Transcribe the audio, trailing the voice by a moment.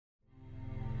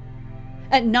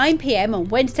At 9 p.m. on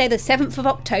Wednesday the 7th of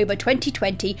October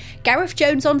 2020, Gareth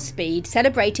Jones on Speed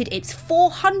celebrated its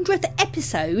 400th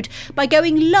episode by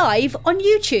going live on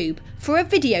YouTube for a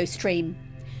video stream.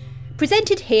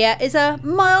 Presented here is a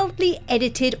mildly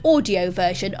edited audio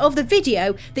version of the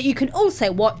video that you can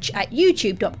also watch at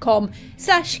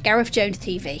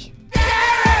youtube.com/GarethJonesTV.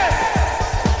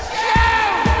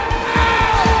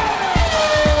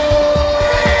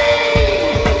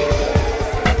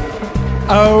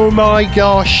 Oh my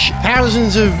gosh,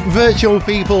 thousands of virtual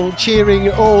people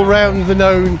cheering all round the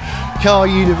known car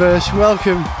universe.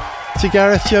 Welcome to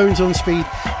Gareth Jones on Speed,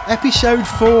 episode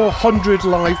 400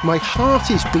 live. My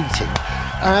heart is beating,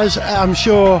 as I'm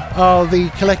sure are the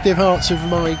collective hearts of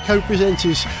my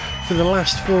co-presenters for the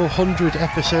last 400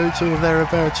 episodes or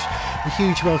thereabouts. A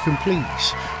huge welcome,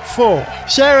 please, for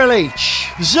Sarah Leach,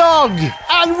 Zog,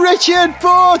 and Richard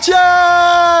Porter!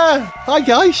 Hi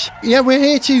guys. Yeah, we're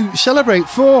here to celebrate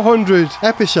 400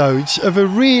 episodes of a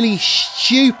really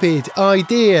stupid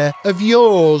idea of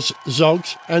yours, Zog,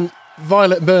 and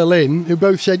Violet Berlin, who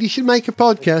both said you should make a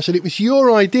podcast, and it was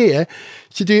your idea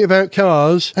to do it about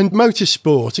cars and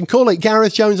motorsport and call it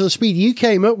Gareth Jones on Speed. You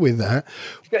came up with that.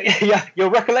 Yeah, your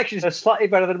recollections are slightly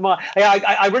better than mine.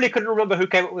 I really couldn't remember who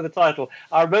came up with the title.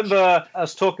 I remember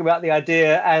us talking about the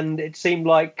idea, and it seemed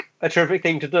like a terrific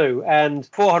thing to do. And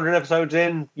 400 episodes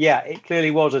in, yeah, it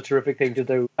clearly was a terrific thing to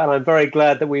do. And I'm very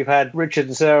glad that we've had Richard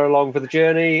and Sarah along for the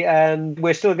journey, and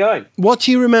we're still going. What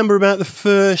do you remember about the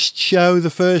first show, the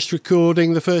first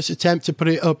recording, the first attempt to put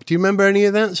it up? Do you remember any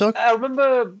of that, Zog? I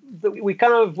remember that we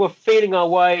kind of were feeling our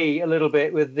way a little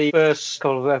bit with the first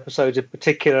couple of episodes in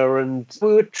particular, and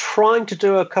we were trying to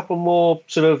do a couple more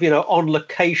sort of, on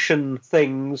location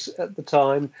things at the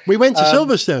time. We went to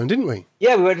Silverstone, didn't we?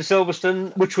 Yeah, we went to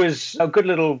Silverstone, which was a good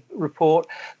little report.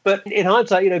 But in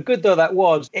hindsight, good though that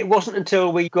was, it wasn't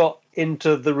until we got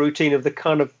into the routine of the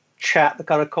kind of chat, the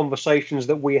kind of conversations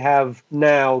that we have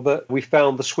now, that we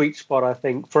found the sweet spot, I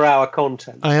think, for our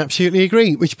content. I absolutely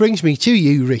agree, which brings me to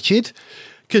you, Richard.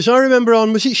 Because I remember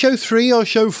on, was it show 3 or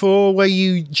show 4, where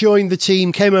you joined the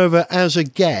team, came over as a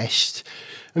guest,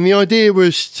 and the idea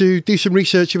was to do some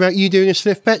research about you doing a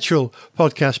Sniff Petrol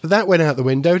podcast, but that went out the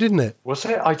window, didn't it? Was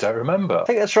it? I don't remember. I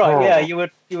think that's right. Yeah, you were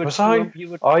kicking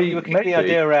the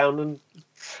idea around, and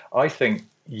I think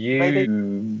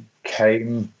you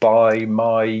came by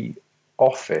my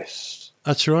office.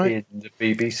 That's right. In the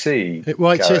BBC at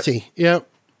White Gareth. City. Yeah,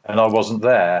 and I wasn't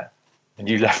there, and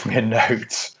you left me a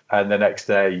note. And the next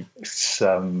day,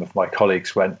 some of my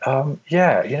colleagues went,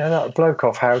 yeah, that bloke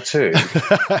off How To,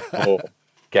 or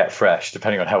Get Fresh,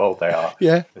 depending on how old they are.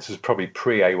 Yeah. This was probably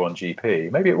pre-A1GP.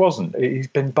 Maybe it wasn't. He's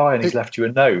been by and he's left you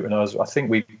a note. And I think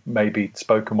we maybe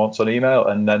spoken once on email,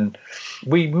 and then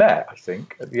we met, I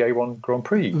think, at the A1 Grand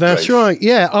Prix. That's right.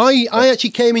 Yeah, I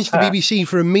actually came into the BBC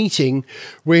for a meeting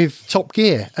with Top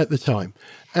Gear at the time.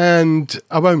 And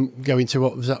I won't go into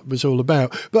what that was all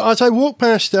about. But as I walked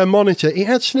past a monitor, it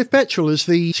had Sniff Petrol as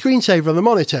the screensaver on the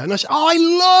monitor. And I said, I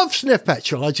love Sniff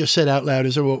Petrol. I just said out loud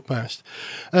as I walked past.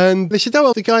 And they said,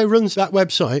 well, the guy who runs that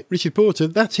website, Richard Porter,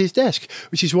 that's his desk,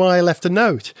 which is why I left a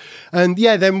note. And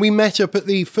yeah, then we met up at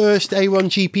the first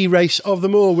A1GP race of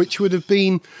them all, which would have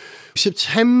been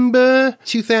September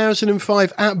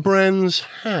 2005 at Brands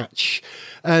Hatch.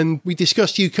 And we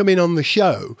discussed you coming on the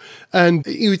show, and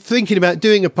you were thinking about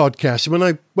doing a podcast. And when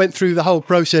I went through the whole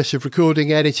process of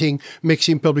recording, editing,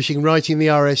 mixing, publishing, writing the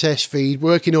RSS feed,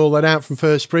 working all that out from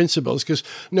first principles, because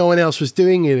no one else was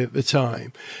doing it at the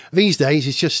time. These days,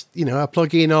 it's just, I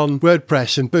plug in on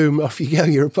WordPress and boom, off you go,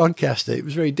 you're a podcaster. It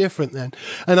was very different then.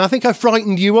 And I think I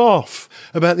frightened you off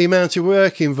about the amount of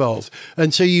work involved.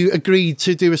 And so you agreed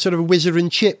to do a sort of a whizzer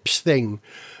and chips thing.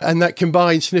 And that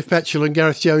combined Sniff Petrol and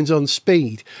Gareth Jones on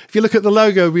Speed. If you look at the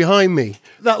logo behind me,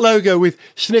 that logo with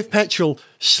Sniff Petrol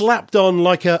slapped on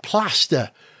like a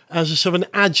plaster as a sort of an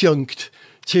adjunct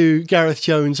to Gareth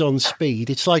Jones on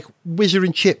Speed. It's like Whizzer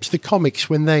and Chips, the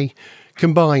comics, when they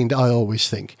combined, I always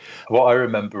think. What I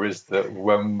remember is that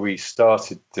when we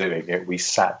started doing it, we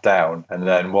sat down, and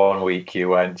then one week you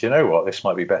went, you know what, this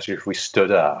might be better if we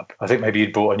stood up. I think maybe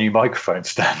you'd bought a new microphone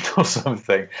stand or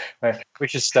something. We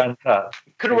should stand up.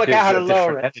 Couldn't work out how to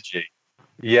lower it. Energy.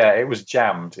 Yeah, it was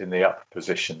jammed in the up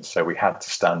position, so we had to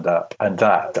stand up, and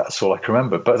that's all I can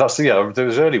remember. But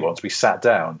those early ones, we sat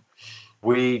down.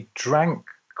 We drank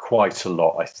quite a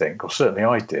lot, I think, or certainly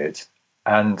I did.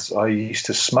 And I used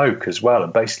to smoke as well.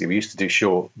 And basically, we used to do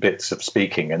short bits of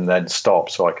speaking and then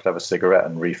stop so I could have a cigarette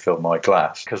and refill my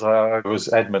glass. Because I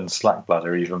was Edmund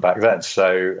Slackbladder even back then.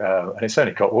 So, and it's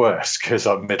only got worse because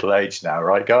I'm middle-aged now,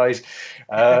 right, guys?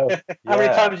 How many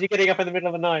times are you getting up in the middle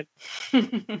of the night?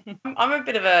 I'm a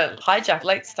bit of a hijack,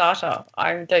 late starter.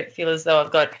 I don't feel as though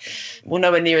I've got,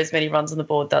 nowhere near as many runs on the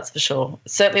board, that's for sure.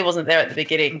 Certainly wasn't there at the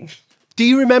beginning. Do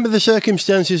you remember the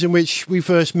circumstances in which we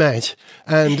first met?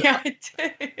 And Yeah,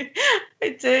 I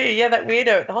do. Yeah, that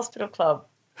weirdo at the hospital club.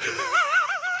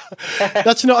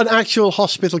 that's not an actual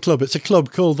hospital club. It's a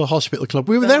club called the Hospital Club.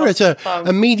 We were there at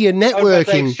a media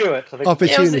networking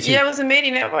opportunity. It was a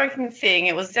media networking thing.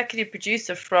 It was executive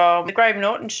producer from the Graham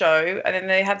Norton show, and then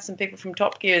they had some people from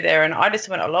Top Gear there, and I just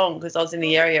went along because I was in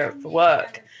the area for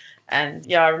work. And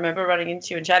yeah, I remember running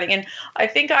into you and chatting. And I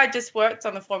think I just worked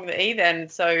on the Formula E then,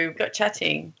 so got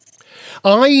chatting.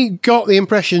 I got the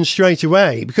impression straight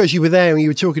away, because you were there and you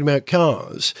were talking about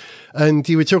cars and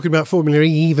you were talking about Formula E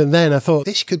even then, I thought,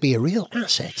 this could be a real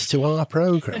asset to our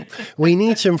programme. We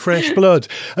need some fresh blood.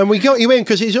 And we got you in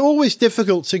because it's always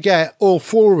difficult to get all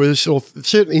four of us, or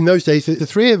certainly in those days, the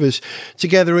three of us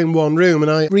together in one room.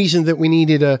 And I reasoned that we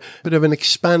needed a bit of an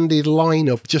expanded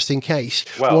lineup just in case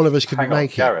one of us couldn't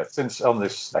make it. Gareth, since on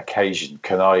this occasion,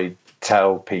 can I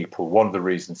tell people one of the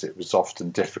reasons it was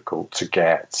often difficult to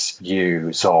get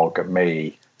you, Zog, and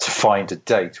me to find a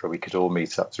date where we could all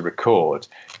meet up to record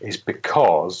is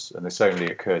because, and this only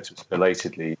occurred to us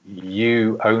belatedly,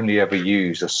 you only ever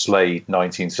use a Slade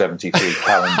 1973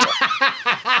 calendar.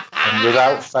 And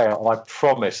without fail, and I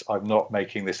promise I'm not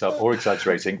making this up or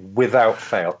exaggerating, without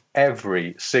fail,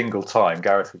 every single time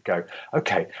Gareth would go,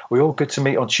 okay, we're all good to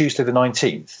meet on Tuesday the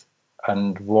 19th.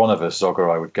 And one of us, Zog or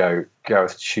I, would go,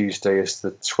 Gareth, Tuesday is the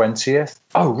 20th.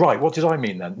 Oh, right. What did I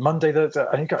mean then? Monday,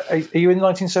 and you go, are you in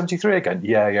 1973 again?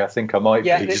 Yeah, I think I might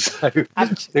be. So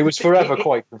it was forever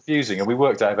quite confusing. And we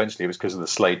worked out eventually it was because of the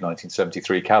Slade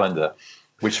 1973 calendar,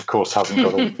 which, of course, hasn't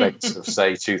got all the dates of,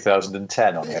 say,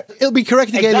 2010 on it. It'll be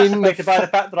correct again. Exacerbated by the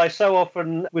fact that I so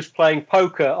often was playing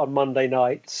poker on Monday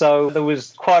night. So there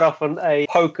was quite often a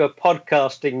poker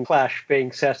podcasting clash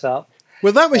being set up.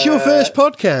 Well, that was your first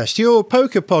podcast. Your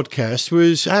poker podcast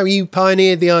was how you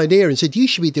pioneered the idea and said, you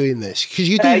should be doing this, because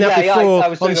you were doing that before. I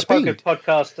was doing on a Speed. poker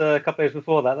podcast a couple of years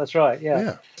before that. That's right,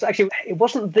 yeah. So actually, it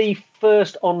wasn't the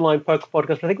first online poker podcast,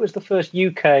 but I think it was the first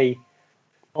UK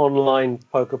online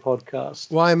poker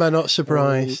podcast. Why am I not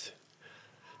surprised?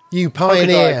 You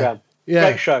pioneer. Yeah.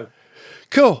 Great show.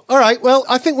 Cool. All right. Well,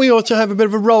 I think we ought to have a bit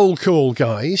of a roll call,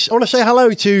 guys. I want to say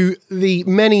hello to the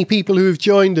many people who have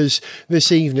joined us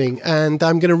this evening, and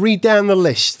I'm going to read down the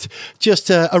list. Just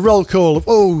a roll call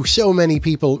of, so many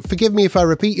people. Forgive me if I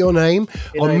repeat your name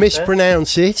or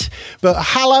mispronounce it, but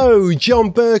hello,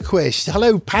 John Berquist.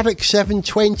 Hello,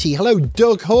 Paddock720. Hello,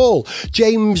 Doug Hall.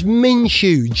 James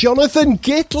Minshew. Jonathan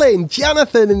Gitlin.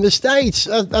 Jonathan in the States.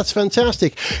 That's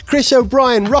fantastic. Chris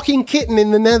O'Brien. Rocking Kitten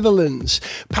in the Netherlands.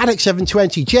 Paddock720.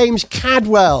 James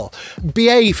Cadwell,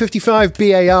 BA55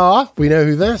 BAR, we know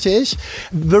who that is.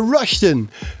 The Rushton,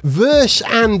 Verse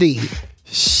Andy,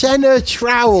 Senna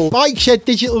Trowell, Bike Shed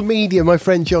Digital Media, my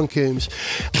friend John Coombs,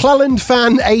 Cleland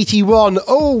Fan 81.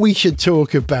 Oh, we should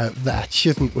talk about that,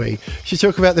 shouldn't we? Should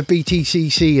talk about the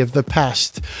BTCC of the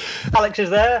past. Alex is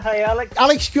there. Hey, Alex.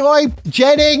 Alex Guy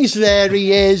Jennings, there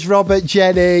he is. Robert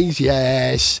Jennings,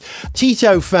 yes.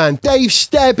 Tito Fan, Dave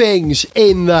Stebbings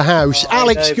in the house.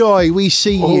 Alex Guy, we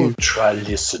see you. Ultra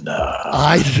listener.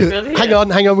 Hang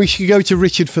on. We should go to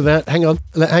Richard for that. Hang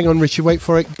on, Richard. Wait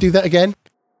for it. Do that again.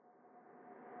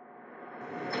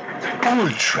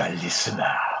 Ultra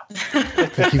listener.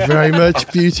 Thank you very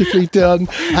much. Beautifully done.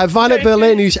 Violet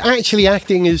Berlin, who's actually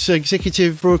acting as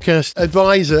executive broadcast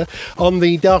advisor on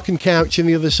the darkened couch in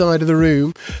the other side of the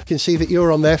room. You can see that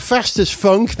you're on there. Fast as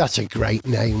Funk. That's a great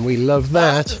name. We love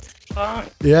that.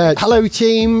 Yeah. Hello,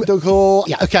 team. Doug Hall.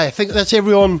 Yeah, okay. I think that's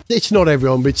everyone. It's not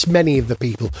everyone, but it's many of the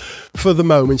people for the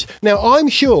moment. Now, I'm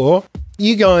sure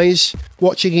you guys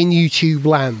watching in YouTube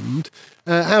land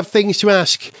have things to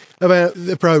ask about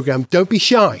the programme. Don't be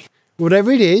shy.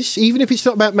 Whatever it is, even if it's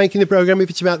not about making the programme, if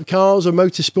it's about the cars or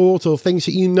motorsport or things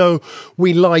that you know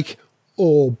we like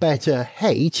or better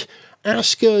hate,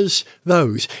 ask us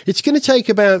those. It's going to take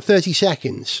about 30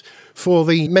 seconds for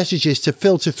the messages to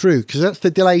filter through, because that's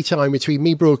the delay time between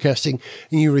me broadcasting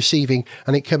and you receiving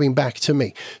and it coming back to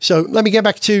me. So let me get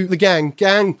back to the gang.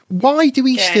 Gang, why do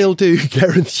we still do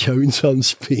Gareth Jones on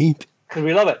Speed? Because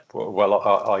we love it. Well,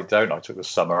 I don't. I took the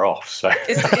summer off. So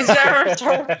is there a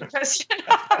rhetorical question?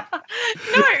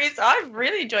 I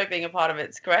really enjoy being a part of it.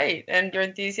 It's great. And your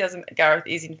enthusiasm, Gareth,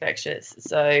 is infectious.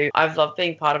 So I've loved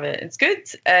being part of it. It's good.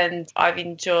 And I've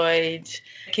enjoyed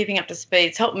keeping up to speed.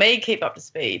 It's helped me keep up to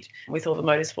speed with all the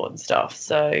motorsport and stuff.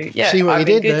 So, yeah, See what I've you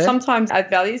been did good. there? Sometimes I add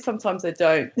value, sometimes I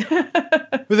don't.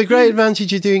 But the great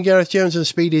advantage of doing Gareth Jones on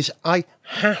Speed is I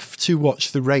have to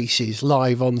watch the races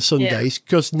live on Sundays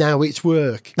because now it's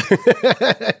work.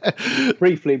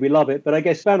 Briefly, we love it, but I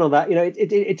guess fan on that,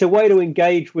 it's a way to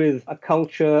engage with a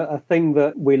culture, a thing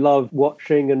that we love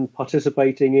watching and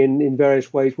participating in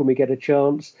various ways when we get a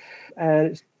chance. And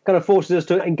it's kind of forces us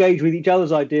to engage with each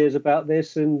other's ideas about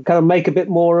this and kind of make a bit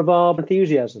more of our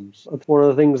enthusiasms. It's one of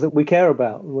the things that we care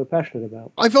about and we're passionate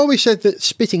about. I've always said that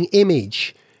Spitting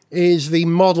Image is the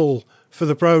model for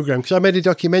the programme, because I made a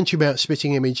documentary about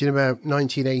Spitting Image in about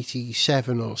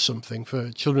 1987 or something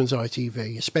for Children's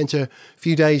ITV. I spent a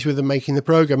few days with them making the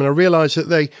programme, and I realised that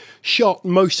they shot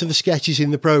most of the sketches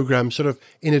in the programme sort of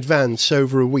in advance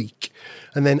over a week.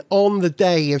 And then on the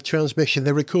day of transmission,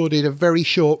 they recorded a very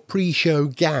short pre-show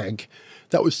gag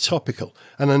that was topical,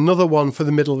 and another one for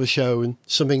the middle of the show and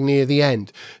something near the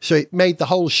end. So it made the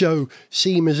whole show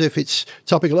seem as if it's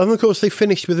topical. And of course, they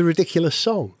finished with a ridiculous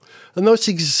song. And that's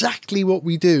exactly what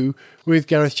we do with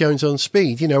Gareth Jones on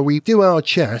Speed. We do our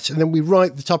chat and then we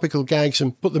write the topical gags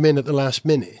and put them in at the last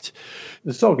minute.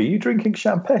 Zog, are you drinking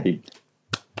champagne?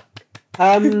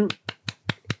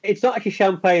 It's not actually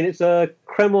champagne, it's a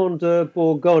Cremant de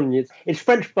Bourgogne. It's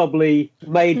French bubbly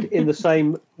made in the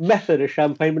same method as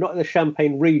champagne, but not in the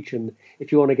Champagne region,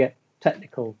 if you want to get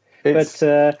technical. It's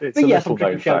a yes, little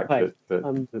known fact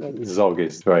that Zog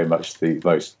is very much the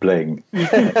most bling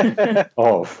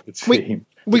of the team.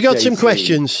 We got some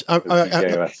questions.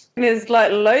 There's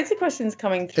like loads of questions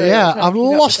coming through. Yeah, I've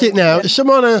lost it now.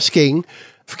 Someone asking,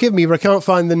 forgive me, but I can't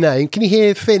find the name. Can you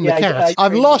hear Finn, the cat?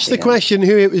 I've lost the question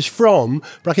who it was from,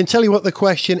 but I can tell you what the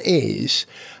question is.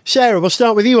 Sarah, we'll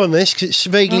start with you on this because it's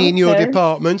vaguely in your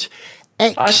department.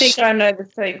 I think I know the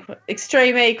same.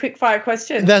 Extreme E, quickfire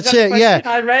question. That's it, yeah.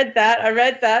 I read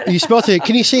that. You spotted it.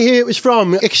 Can you see who it was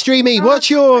from? Extreme E. What's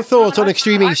your thoughts on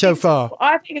Extreme E so far?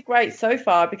 I think it's great so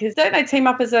far because don't they team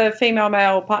up as a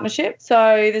female-male partnership?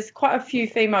 So there's quite a few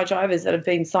female drivers that have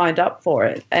been signed up for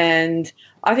it. And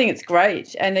I think it's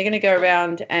great. And they're going to go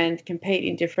around and compete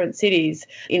in different cities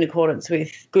in accordance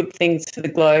with good things for the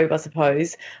globe, I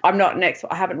suppose. I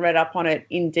haven't read up on it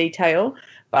in detail,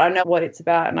 but I know what it's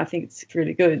about and I think it's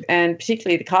really good. And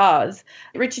particularly the cars.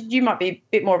 Richard, you might be a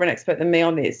bit more of an expert than me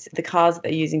on this. The cars that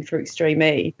they're using for Extreme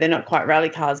E, they're not quite rally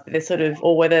cars, but they're sort of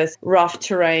all-weather, rough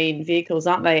terrain vehicles,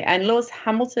 aren't they? And Lewis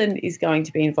Hamilton is going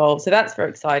to be involved, so that's very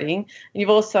exciting. And you've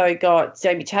also got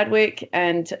Jamie Chadwick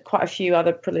and quite a few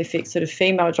other prolific sort of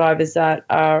female drivers that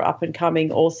are up and coming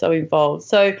also involved.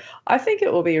 So I think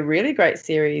it will be a really great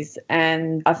series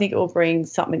and I think it will bring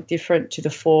something different to the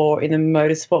fore in the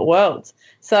motorsport world.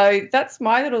 So that's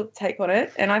my little take on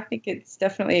it, and I think it's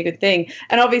definitely a good thing.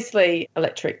 And obviously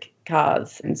electric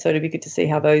cars, and so it'll be good to see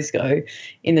how those go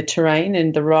in the terrain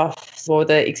and the roughs or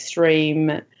the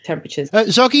extreme temperatures.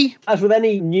 Zoggy? As with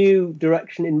any new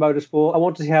direction in motorsport, I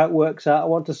want to see how it works out. I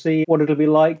want to see what it'll be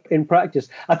like in practice.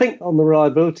 I think on the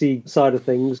reliability side of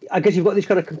things, I guess you've got these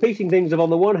kind of competing things of,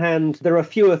 on the one hand, there are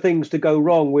fewer things to go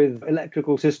wrong with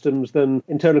electrical systems than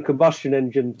internal combustion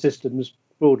engine systems,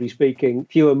 broadly speaking,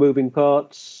 fewer moving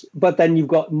parts. But then you've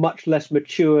got much less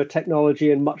mature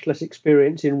technology and much less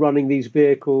experience in running these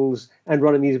vehicles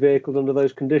under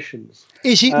those conditions.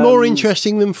 Is it more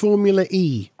interesting than Formula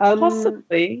E?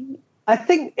 Possibly. I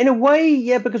think in a way,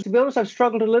 yeah, because to be honest, I've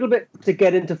struggled a little bit to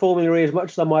get into Formula E as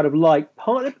much as I might have liked,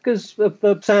 partly because of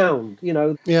the sound.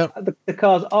 The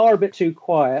cars are a bit too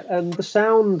quiet and the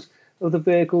sound of the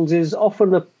vehicles is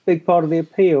often a big part of the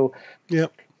appeal. Yeah.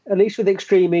 At least with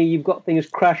Extreme E, you've got things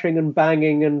crashing and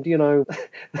banging and,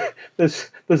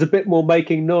 there's a bit more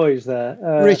making noise there.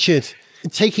 Richard,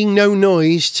 taking no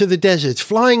noise to the desert,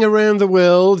 flying around the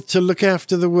world to look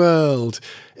after the world.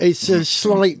 It's a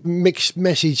slight mixed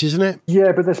message, isn't it?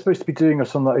 Yeah, but they're supposed to be doing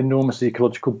us on that enormous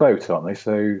ecological boat, aren't they?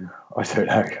 So, I don't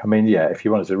know. I mean, yeah, if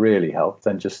you wanted to really help,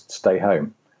 then just stay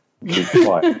home. Keep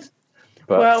quiet.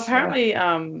 But, well, apparently,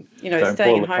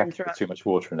 staying at home throughout... Too much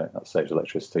water in it. That saves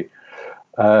electricity.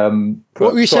 What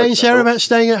were you saying, Sarah, about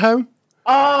staying at home?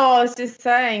 Oh, I was just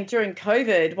saying, during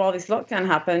COVID, while this lockdown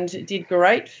happened, it did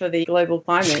great for the global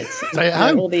climate. Stay at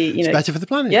home. It's better for the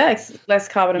planet. Yeah, it's less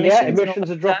carbon emissions. Yeah,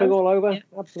 emissions are dropping all over. Yeah.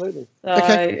 Absolutely.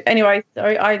 So, anyway,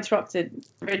 sorry, I interrupted.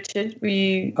 Richard, were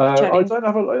you chatting? I don't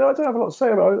have a lot to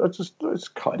say about it. It's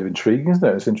kind of intriguing, isn't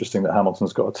it? It's interesting that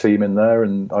Hamilton's got a team in there,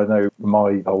 and I know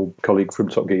my old colleague from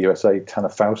Top Gear USA, Tanner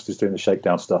Faust, is doing the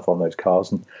shakedown stuff on those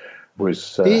cars, and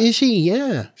was Is he?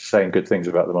 Yeah. saying good things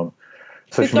about them on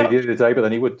social media the other day, but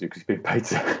then he would do because he's been paid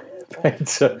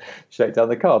to shake down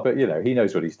the car. But, you know, he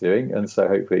knows what he's doing, and so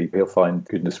hopefully he'll find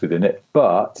goodness within it.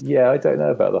 But, yeah, I don't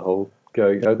know about the whole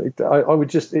going. I would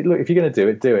just, look, if you're going to do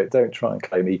it, do it. Don't try and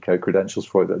claim eco-credentials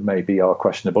for it that maybe are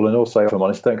questionable. And also, if I'm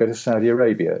honest, don't go to Saudi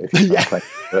Arabia if you're not claiming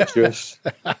virtuous.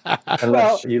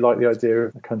 Unless you like the idea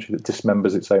of a country that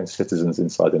dismembers its own citizens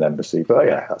inside an embassy. But,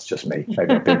 yeah, that's just me.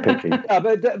 Maybe I'm being picky. But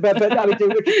I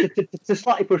mean, to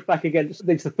slightly push back against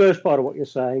the first part of what you're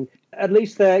saying, at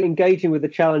least they're engaging with the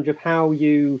challenge of how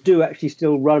you do actually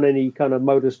still run any kind of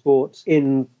motorsports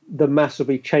in the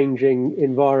massively changing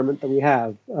environment that we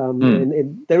have.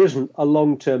 There isn't a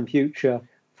long-term future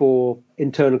for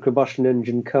internal combustion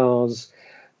engine cars.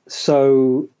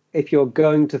 So if you're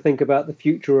going to think about the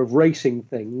future of racing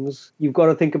things, you've got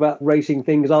to think about racing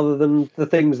things other than the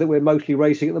things that we're mostly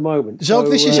racing at the moment. So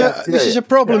this is a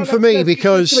problem for me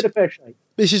because...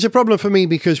 This is a problem for me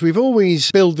because we've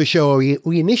always billed the show,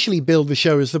 we initially billed the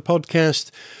show as the podcast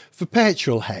for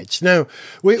petrol heads. Now,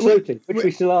 which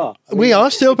we still are. We are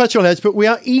still petrol heads, but we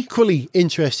are equally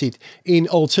interested in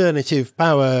alternative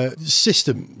power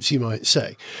systems, you might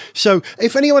say. So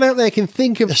if anyone out there can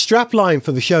think of a strapline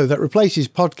for the show that replaces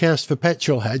podcast for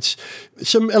petrol heads,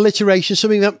 some alliteration,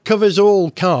 something that covers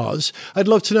all cars, I'd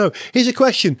love to know. Here's a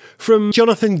question from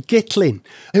Jonathan Gitlin,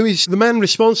 who is the man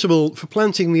responsible for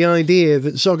planting the idea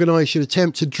that Zog and I should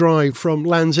attempt to drive from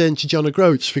Land's End to John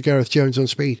O'Groats for Gareth Jones on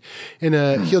Speed in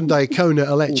a Hyundai Kona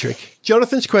electric.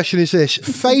 Jonathan's question is this: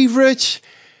 favourite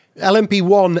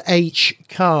LMP1H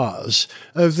cars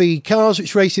of the cars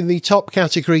which race in the top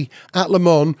category at Le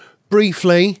Mans?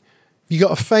 Briefly, you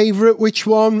got a favourite? Which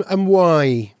one and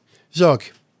why? Zog?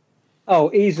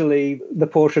 Oh, easily the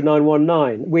Porsche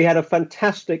 919. We had a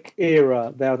fantastic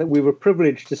era there. That we were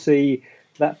privileged to see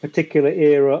that particular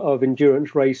era of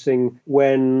endurance racing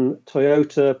when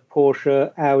Toyota,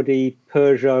 Porsche, Audi,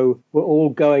 Peugeot were all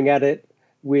going at it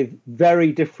with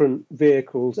very different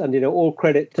vehicles. And, all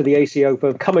credit to the ACO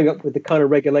for coming up with the kind of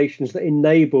regulations that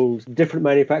enabled different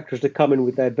manufacturers to come in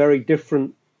with their very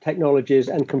different technologies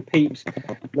and compete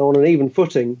on an even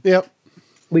footing. Yep.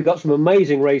 We got some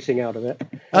amazing racing out of it.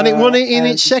 And it won it in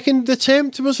its second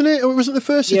attempt, wasn't it? Or was it the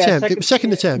first attempt? It was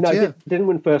second attempt, no, yeah. It didn't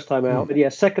win first time out.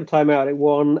 But second time out it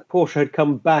won. Porsche had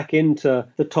come back into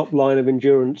the top line of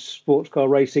endurance sports car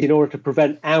racing in order to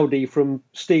prevent Audi from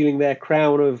stealing their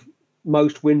crown of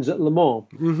most wins at Le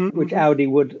Mans, which Audi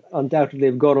would undoubtedly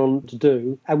have gone on to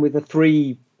do. And with the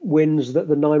 3 wins that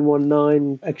the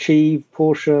 919 achieved,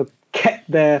 Porsche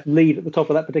kept their lead at the top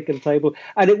of that particular table.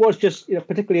 And it was just,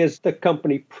 particularly as the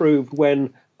company proved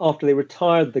when, after they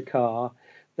retired the car,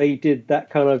 they did that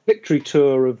kind of victory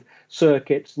tour of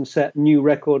circuits and set new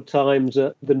record times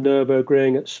at the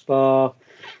Nürburgring, at Spa.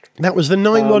 That was the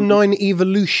 919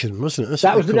 Evolution, wasn't it?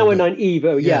 That was the 919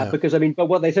 Evo, yeah. Because, but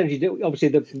what they essentially did, obviously,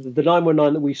 the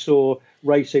 919 that we saw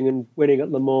racing and winning at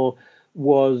Le Mans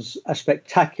was a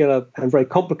spectacular and very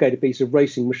complicated piece of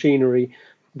racing machinery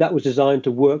that was designed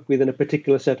to work within a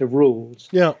particular set of rules.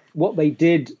 Yeah. What they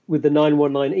did with the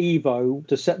 919 Evo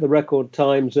to set the record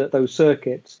times at those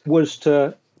circuits was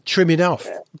to trim it off.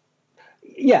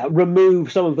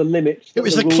 Remove some of the limits. It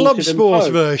was the club sports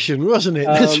version, wasn't it?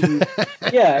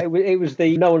 It was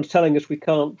the no one's telling us we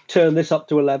can't turn this up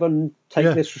to 11,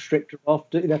 take this restrictor off.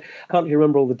 I can't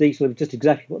remember all the detail of just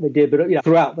exactly what they did, but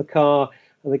throughout the car,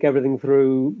 I think everything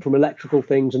through from electrical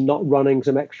things and not running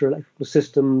some extra electrical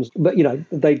systems. But,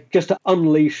 they just to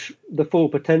unleash the full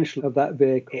potential of that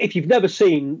vehicle. If you've never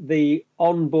seen the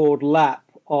onboard lap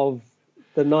of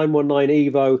the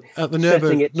 919 Evo at the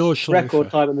setting its record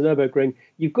time at the Nürburgring,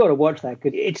 you've got to watch that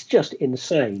because it's just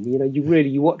insane.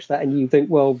 You watch that and you think,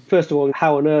 well, first of all,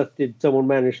 how on earth did someone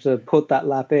manage to put that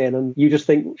lap in? And you just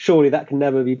think, surely that can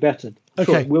never be bettered.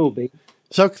 Sure, it will be.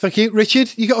 So, thank you.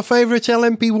 Richard, you got a favourite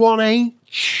LMP1A?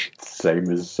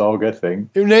 Same as Zog, I think.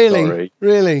 Really? Sorry.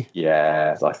 Really?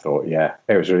 Yeah, I thought,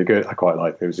 it was really good. I quite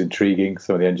liked it. It was intriguing,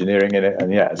 some of the engineering in it.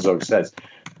 And as Zog says,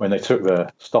 when they took the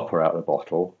stopper out of the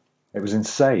bottle, it was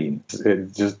insane.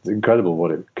 It's just incredible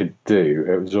what it could do.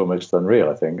 It was almost unreal,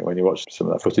 I think, when you watch some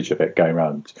of that footage of it going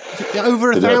around.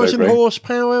 Over 1,000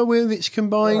 horsepower with its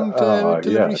combined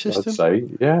delivery system? I'd say,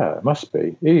 it must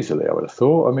be. Easily, I would have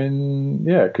thought. I mean,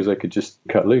 because they could just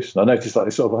cut loose. And I noticed I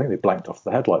think they blanked off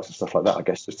the headlights and stuff like that, I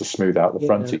guess, just to smooth out the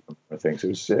fronting and things.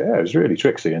 It was really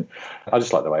tricksy. And I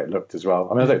just like the way it looked as well.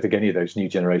 I mean, I don't think any of those new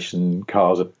generation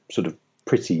cars are sort of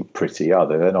pretty, are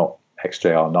they? They're not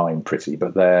XJR9 pretty,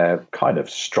 but they're kind of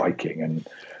striking, and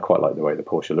I quite like the way the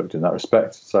Porsche looked in that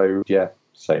respect. So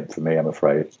same for me, I'm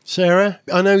afraid. Sarah,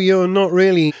 I know you're not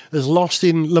really as lost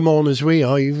in Le Mans as we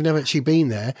are. You've never actually been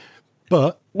there,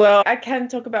 But... Well, I can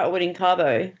talk about a winning car,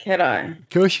 though, can I? Of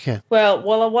course you can. Well,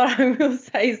 what I will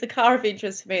say is the car of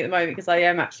interest for me at the moment, because I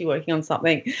am actually working on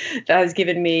something that has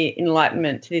given me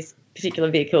enlightenment to this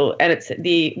particular vehicle, and it's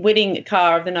the winning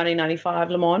car of the 1995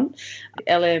 Le Mans,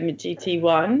 LM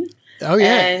GT1. Oh,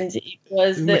 yeah. And it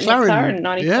was the McLaren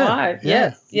 95.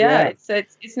 Yeah. Yes.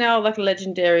 It's now like a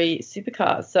legendary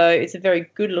supercar. So it's a very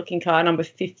good-looking car, number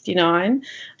 59.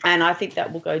 And I think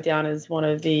that will go down as one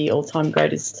of the all-time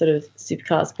greatest sort of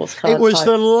supercar, sports car. It was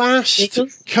the last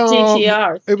car.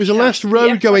 GTR. It was the last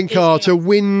road-going car to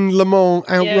win Le Mans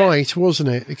outright, wasn't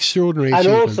it? Extraordinary. And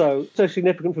achievement. also, so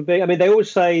significant for being... I mean, they always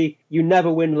say you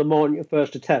never win Le Mans on your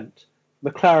first attempt.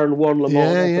 McLaren won Le Mans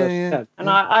on their first attempt. And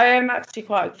I am actually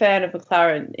quite a fan of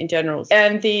McLaren in general.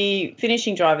 And the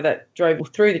finishing driver that drove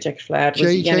through the checkered flag was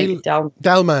Yannick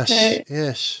Dalmas.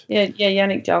 Yes. Yeah,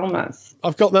 Yannick Dalmas.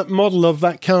 I've got that model of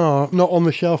that car, not on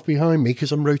the shelf behind me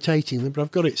because I'm rotating them, but I've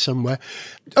got it somewhere.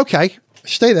 Okay,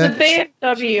 stay there. The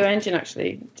BMW engine,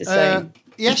 actually, just saying.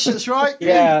 Yes, that's right.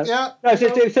 Yeah. No,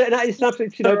 it's an absolutely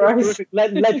terrific,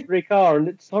 legendary car, and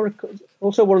it's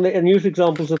also one of the unusual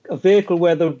examples of a vehicle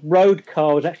where the road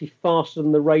car was actually faster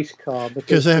than the race car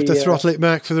because they have to throttle it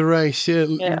back for the race.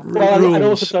 Yeah. Well, and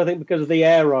also I think because of the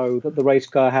aero that the race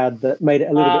car had that made it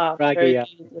a little bit draggy.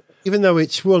 Even though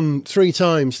it's won 3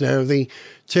 times now, the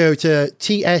Toyota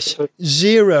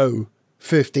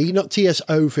TS050, not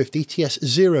TS050,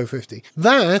 TS050.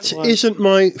 That isn't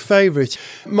my favourite.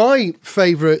 My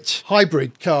favourite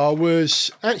hybrid car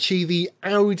was actually the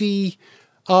Audi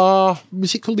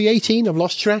was it called the 18? I've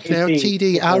lost track now.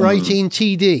 TD, R18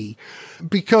 TD.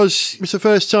 Because it was the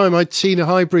first time I'd seen a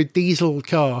hybrid diesel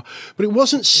car. But it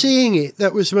wasn't seeing it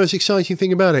that was the most exciting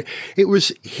thing about it. It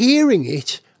was hearing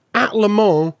it at Le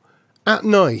Mans at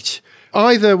night.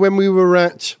 Either when we were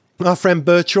at our friend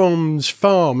Bertrand's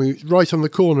farm, who's right on the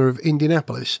corner of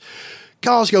Indianapolis.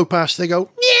 Cars go past, they go,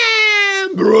 yeah,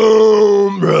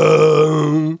 broom,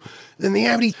 broom. Then the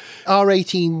Audi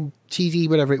R18 TD,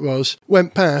 whatever it was,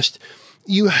 went past.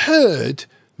 You heard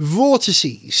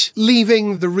vortices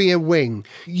leaving the rear wing.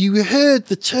 You heard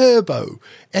the turbo,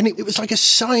 and it was like a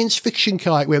science fiction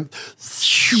car. It went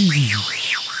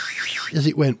as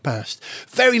it went past.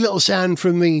 Very little sound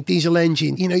from the diesel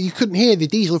engine. You know, you couldn't hear the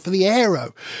diesel for the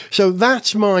aero. So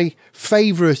that's my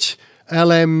favourite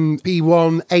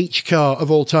LMP1 H car of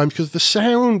all time because of the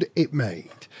sound it made.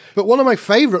 But one of my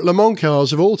favourite Le Mans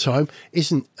cars of all time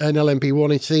isn't an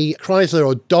LMP1, it's the Chrysler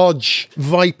or Dodge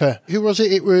Viper. Who was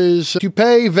it? It was Coupe,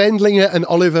 Wendlinger and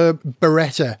Oliver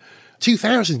Beretta.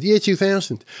 2000, year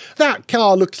 2000. That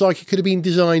car looks like it could have been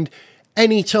designed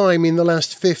any time in the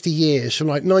last 50 years, from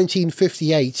like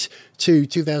 1958 to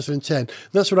 2010.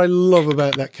 That's what I love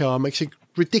about that car. It makes it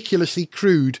ridiculously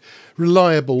crude,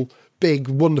 reliable, big,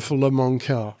 wonderful Le Mans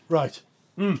car. Right.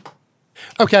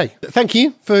 Okay, thank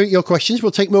you for your questions.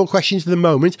 We'll take more questions in a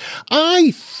moment.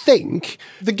 I think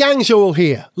the gang's all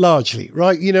here, largely,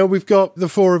 right? You know, we've got the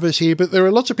 4 of us here, but there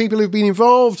are lots of people who've been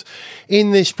involved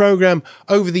in this programme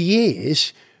over the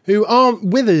years who aren't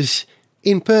with us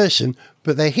in person,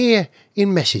 but they're here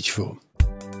in message form.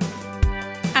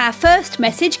 Our first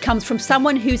message comes from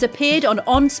someone who's appeared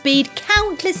on Speed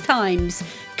countless times.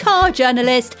 Car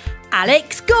journalist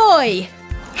Alex Goy.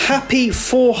 Happy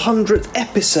 400th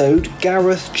episode,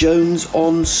 Gareth Jones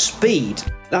on Speed.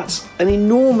 That's an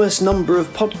enormous number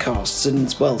of podcasts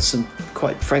and, well, some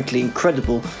quite frankly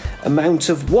incredible amount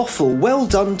of waffle. Well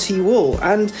done to you all.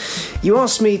 And you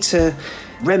asked me to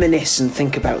reminisce and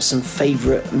think about some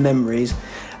favourite memories.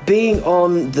 Being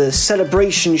on the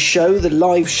celebration show, the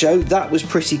live show, that was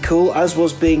pretty cool, as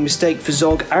was being Mistake for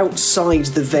Zog outside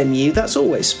the venue. That's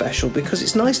always special because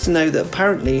it's nice to know that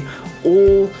apparently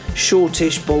all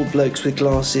shortish bald blokes with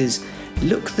glasses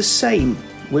look the same.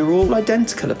 We're all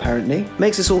identical apparently.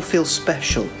 Makes us all feel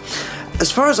special.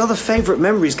 As far as other favourite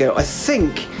memories go, I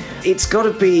think it's got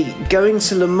to be going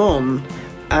to Le Mans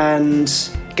and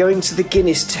going to the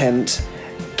Guinness tent,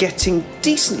 getting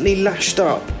decently lashed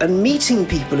up and meeting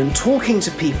people and talking to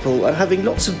people and having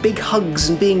lots of big hugs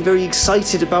and being very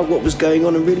excited about what was going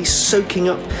on and really soaking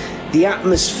up the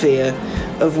atmosphere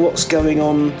of what's going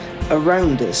on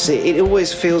around us. It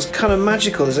always feels kind of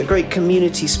magical. There's a great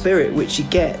community spirit which you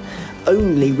get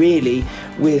only really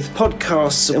with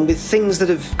podcasts and with things that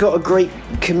have got a great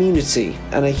community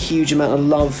and a huge amount of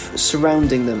love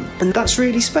surrounding them. And that's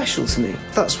really special to me.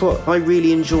 That's what I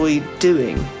really enjoy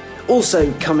doing.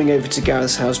 Also coming over to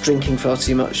Gareth's house, drinking far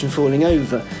too much and falling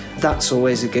over. That's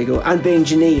always a giggle. And being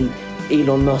Janine,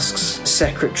 Elon Musk's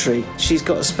secretary, she's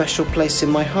got a special place in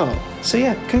my heart. So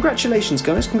yeah, congratulations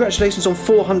guys. Congratulations on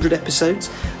 400 episodes.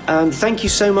 Thank you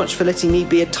so much for letting me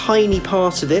be a tiny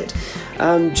part of it.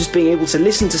 Just being able to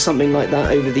listen to something like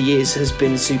that over the years has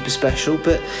been super special,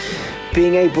 but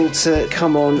being able to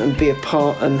come on and be a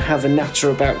part and have a natter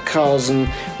about cars and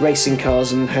racing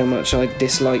cars and how much I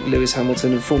dislike Lewis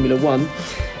Hamilton and Formula One,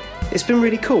 it's been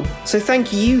really cool. So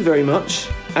thank you very much,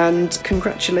 and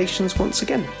congratulations once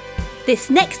again. This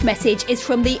next message is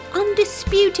from the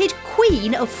undisputed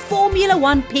queen of Formula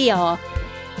One PR,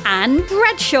 Anne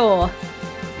Bradshaw.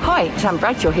 Hi, it's Anne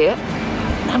Bradshaw here.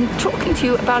 I'm talking to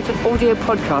you about an audio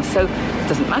podcast, so it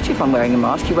doesn't matter if I'm wearing a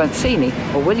mask, you won't see me,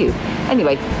 or will you?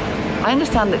 Anyway, I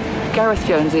understand that Gareth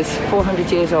Jones is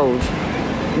 400 years old.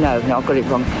 No, I've got it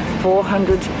wrong.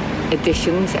 400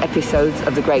 editions, episodes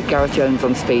of the great Gareth Jones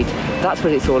on Speed. That's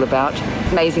what it's all about.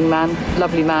 Amazing man,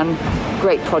 lovely man,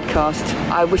 great podcast.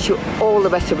 I wish you all the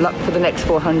best of luck for the next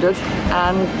 400.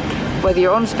 And whether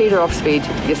you're on speed or off speed,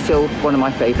 you're still one of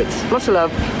my favourites. Lots of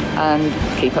love, and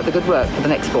keep up the good work for the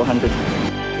next 400.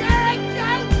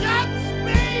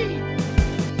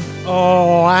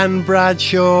 Oh, Anne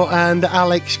Bradshaw and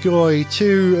Alex Goy,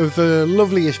 two of the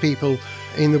loveliest people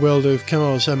in the world of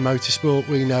cars and motorsport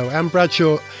we know. Anne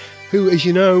Bradshaw, who, as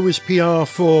you know, was PR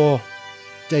for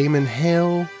Damon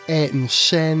Hill, Ayrton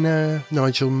Senna,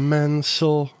 Nigel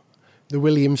Mansell, the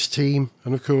Williams team,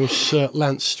 and of course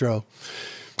Lance Stroll.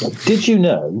 Did you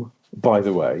know, by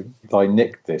the way, I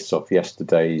nicked this off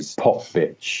yesterday's Pop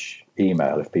Bitch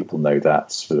email, if people know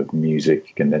that sort of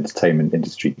music and entertainment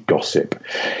industry gossip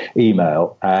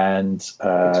email, and it's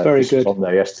very good. Was on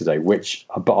there yesterday,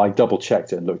 but I double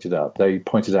checked it and looked it up. They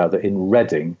pointed out that in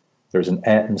Reading there is an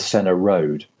Ayrton Senna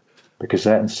road, because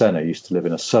Ayrton Senna used to live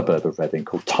in a suburb of Reading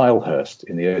called Tilehurst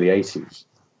in the early 80s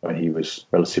when he was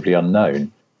relatively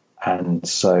unknown. And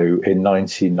so in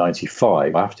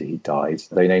 1995, after he died,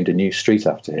 they named a new street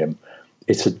after him.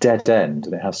 It's a dead end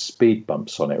and it has speed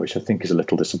bumps on it, which I think is a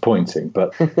little disappointing.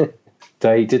 But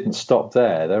they didn't stop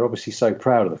there. They're obviously so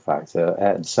proud of the fact that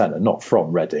Ayrton Senna, not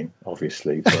from Reading,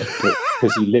 obviously, but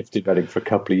because he lived in Reading for a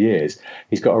couple of years,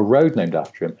 he's got a road named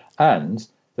after him. And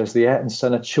there's the Ayrton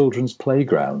Senna Children's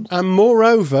Playground. And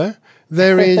moreover,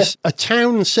 there is a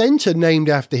town centre named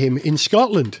after him in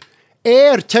Scotland.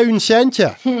 Ayr Town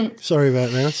Centre. Sorry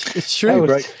about that. It's true. You're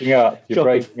breaking up. You're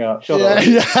breaking up.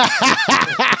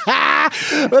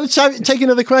 Well, let's take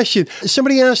another question.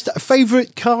 Somebody asked,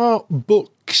 favourite car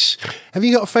books. Have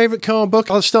you got a favourite car book?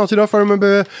 I'll start it off. I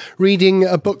remember reading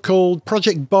a book called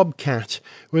Project Bobcat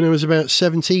when I was about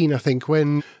 17, I think,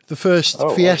 when the first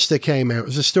Fiesta came out. It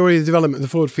was the story of the development of the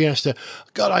Ford Fiesta.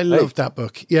 God, I loved that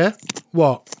book. Yeah?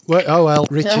 What? Oh, well,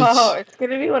 Richards. Oh, it's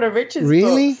going to be one of Richard's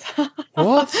Really? books.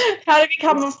 What? How to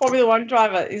become a Formula One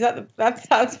driver. Is that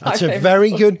That's a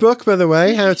very good book, by the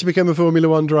way, How to Become a Formula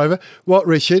One Driver. What,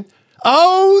 Richard?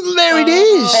 Oh, there it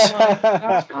is.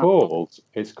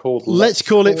 It's called Let's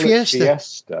Call It Fiesta.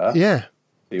 Fiesta. Yeah.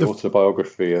 The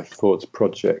autobiography of Ford's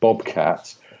Project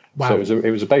Bobcat. Wow. So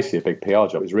it was basically a big PR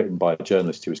job. It was written by a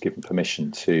journalist who was given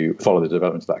permission to follow the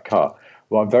development of that car.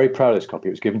 Well, I'm very proud of this copy.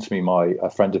 It was given to me by a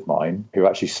friend of mine who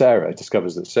actually Sarah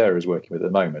discovers that Sarah is working with at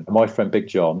the moment. And my friend Big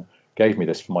John gave me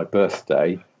this for my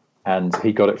birthday. And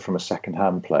he got it from a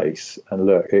second-hand place. And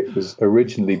look, it was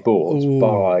originally bought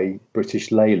by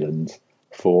British Leyland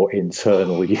for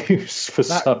internal use for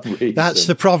some reason. That's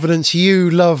the provenance you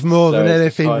love more than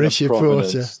anything, Richard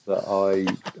Porter.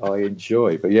 That I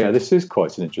enjoy. But yeah, this is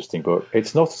quite an interesting book.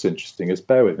 It's not as interesting as,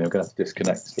 bear with me, I'm going to have to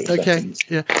disconnect for a second.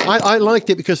 Yeah. I liked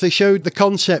it because they showed the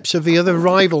concepts of the other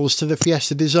rivals to the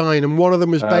Fiesta design, and one of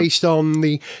them was based on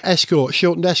the Escort,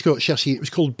 shortened Escort chassis. It was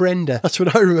called Brenda. That's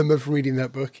what I remember from reading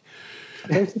that book.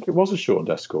 I don't think it was a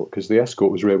shortened Escort, because the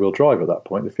Escort was rear-wheel drive at that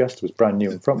point. The Fiesta was brand new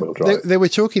and front-wheel drive. They were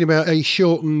talking about a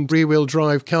shortened rear-wheel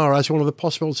drive car as one of the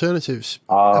possible alternatives.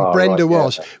 And Brenda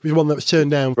was one that was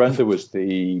turned down. Brenda was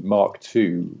the Mark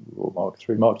II or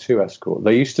Mark II Escort.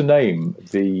 They used to name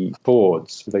the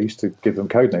Fords, they used to give them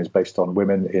code names based on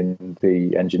women in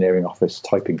the engineering office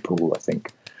typing pool, I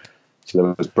think. So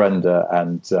there was Brenda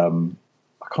and...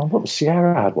 I can't remember,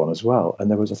 Sierra had one as well, and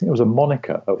I think there was a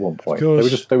Monica at one point. They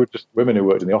were just women who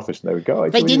worked in the office, and they would go.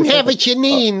 They didn't have a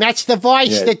Janine. That's the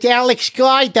voice that Alex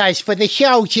Guy does for the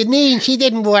show. Janine, she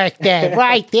didn't work there.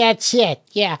 Right, that's it.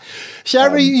 Yeah.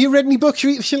 Sarah, you read any books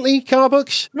recently? Car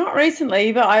books? Not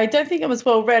recently, but I don't think I'm as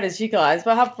well read as you guys.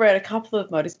 But I have read a couple of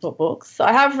motorsport books.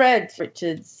 I have read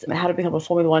Richard's How to Become a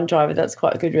Formula One Driver. That's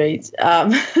quite a good read.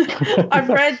 I've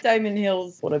read Damon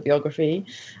Hill's autobiography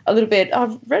a little bit.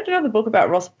 I've read another book about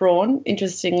Ross Brawn,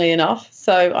 interestingly enough.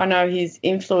 So I know his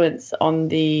influence on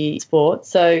the sport.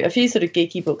 So a few sort of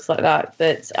geeky books like that.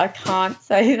 But I can't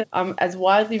say that I'm as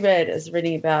widely read as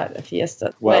reading about a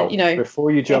Fiesta. Well, but, you know,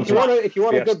 before you jump if you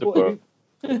want a good book,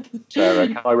 Sarah,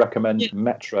 can I recommend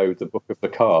Metro, the Book of the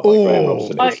Car by Graham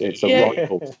Robson? It's a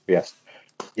rifle. Yes.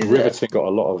 Riveting, got a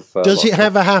lot of... Does it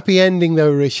have a happy ending,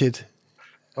 though, Richard?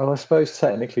 Well, I suppose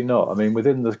technically not. I mean,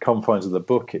 within the confines of the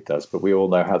book it does, but we all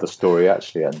know how the story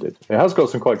actually ended. It has got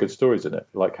some quite good stories in it,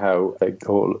 like how a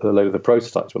load of the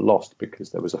prototypes were lost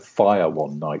because there was a fire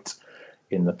one night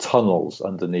in the tunnels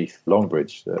underneath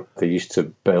Longbridge that they used to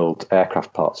build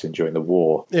aircraft parts in during the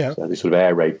war. Yeah. So these sort of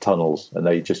air raid tunnels, and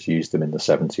they just used them in the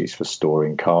 70s for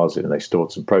storing cars in, and they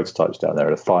stored some prototypes down there,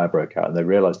 and a fire broke out, and they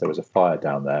realised there was a fire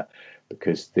down there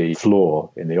because the floor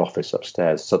in the office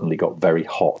upstairs suddenly got very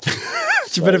hot.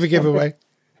 It's a bit of a giveaway.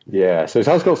 Yeah, so it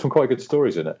has got some quite good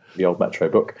stories in it, the old Metro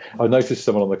book. I noticed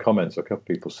someone on the comments, a couple of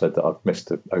people said that I've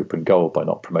missed an open goal by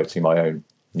not promoting my own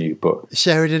new book.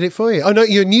 Sarah did it for you. Oh, no,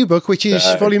 your new book, which is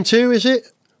volume 2, is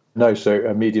it? No, so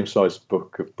a medium-sized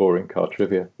book of boring car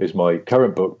trivia is my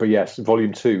current book. But yes,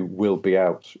 volume 2 will be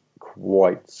out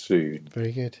quite soon.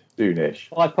 Very good. Soonish.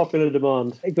 By popular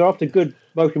demand. If you're after good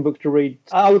motion books to read,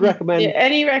 I would recommend...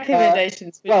 any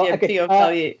recommendations would be of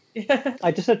value.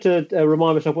 I just had to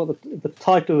remind myself what the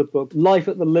title of the book, Life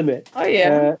at the Limit. Oh,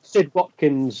 yeah. Sid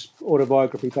Watkins'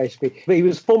 autobiography, basically. But he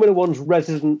was Formula One's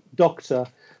resident doctor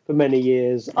for many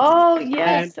years. Oh,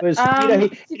 yes. And was,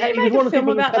 he was one of the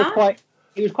people who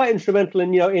he was quite instrumental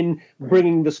in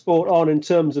bringing the sport on in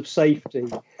terms of safety.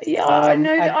 Yeah, I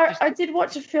know. I did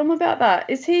watch a film about that.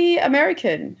 Is he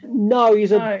American? No,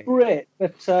 he's a Brit.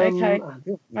 But okay,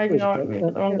 maybe not.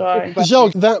 Wrong guy.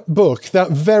 Zog, that book, that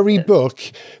very book,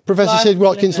 Professor Sid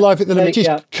Watkins' Life at the Limit, is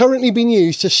currently being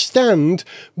used to stand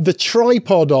the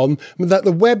tripod on that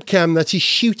the webcam that is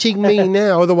shooting me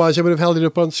now. Otherwise, I would have held it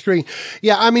up on screen.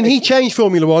 Yeah, I mean, he changed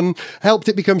Formula One, helped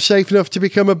it become safe enough to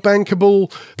become a bankable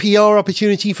PR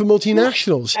opportunity for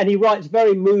multinationals. And he writes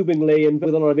very movingly and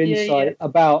with a lot of insight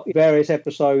about various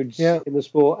episodes in the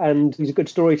sport. And he's a good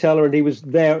storyteller, and he was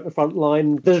there at the front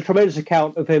line. There's a tremendous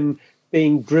account of him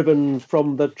being driven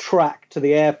from the track to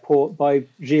the airport by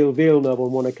Gilles Villeneuve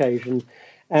on one occasion.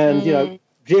 And,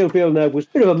 Gilles Villeneuve was a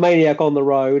bit of a maniac on the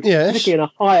road, particularly in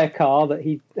a hire car that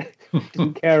he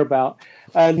didn't care about.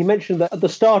 And he mentioned that at the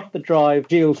start of the drive,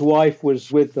 Gilles' wife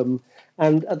was with them.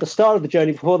 And at the start of the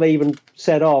journey, before they even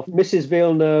set off, Mrs.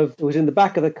 Villeneuve, who was in the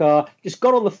back of the car, just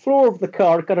got on the floor of the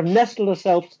car and kind of nestled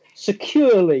herself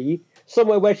securely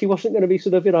somewhere where she wasn't going to be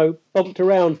sort of, bumped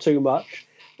around too much,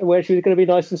 and where she was going to be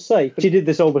nice and safe. She did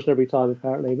this almost every time,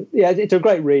 apparently. But yeah, it's a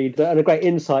great read and a great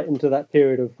insight into that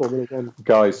period of Formula One.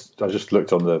 Guys, I just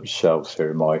looked on the shelves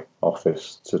here in my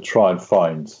office to try and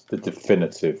find the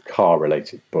definitive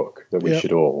car-related book that we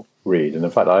should all read. And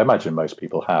in fact, I imagine most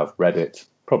people have read it,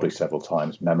 probably several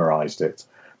times, memorised it,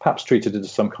 perhaps treated it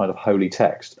as some kind of holy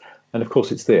text. And of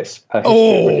course, it's this: A History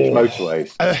of British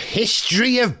Motorways. A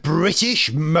History of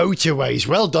British Motorways.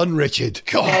 Well done, Richard.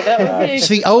 God, it's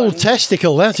the fun. old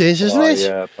testicle, that is, isn't it?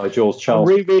 Yeah, by George Charles.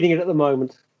 I'm rereading it at the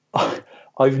moment.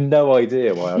 I've no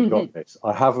idea why I've got this.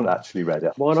 I haven't actually read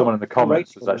it. Someone in the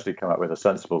comments has actually come up with a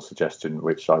sensible suggestion,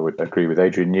 which I would agree with.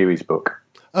 Adrian Newey's book.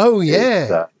 Oh,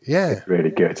 yeah. It's really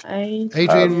good.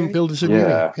 Adrian Builders of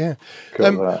Newey. Yeah.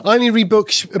 I only read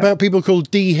books about people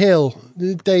called D. Hill,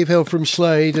 Dave Hill from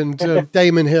Slade, and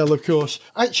Damon Hill, of course.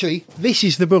 Actually, this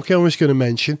is the book I was going to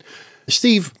mention.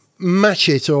 Steve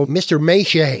Matchett, or Mr.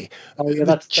 Maichet,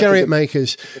 the Chariot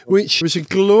Makers, which was a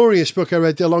glorious book I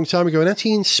read a long time ago, and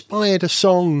actually inspired a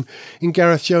song in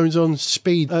Gareth Jones on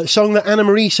Speed, a song that Anna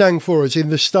Marie sang for us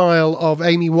in the style of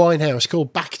Amy Winehouse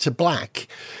called Back to Black.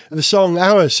 The song,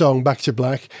 our song, Back to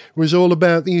Black, was all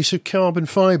about the use of carbon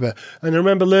fibre. And I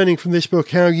remember learning from this book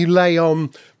how you lay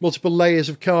on multiple layers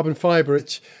of carbon fibre.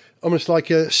 It's almost like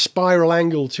a spiral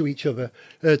angle to each other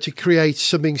to create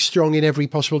something strong in every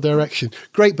possible direction.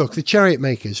 Great book, The Chariot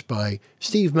Makers by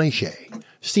Steve Maichet.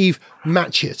 Steve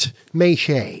Matchett.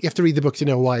 Maichet. You have to read the book to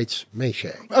know why it's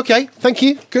Maichet. Okay, thank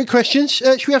you. Good questions.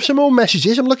 Should we have some more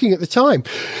messages? I'm looking at the time.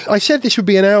 I said this would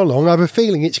be an hour long. I have a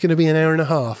feeling it's going to be an hour and a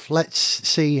half. Let's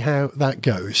see how that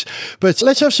goes. But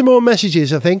let's have some more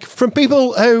messages, I think, from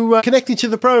people who are connected to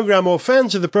the programme or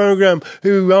fans of the programme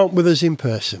who aren't with us in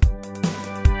person.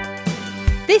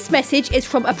 This message is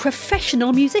from a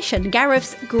professional musician,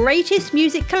 Gareth's greatest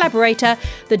music collaborator,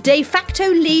 the de facto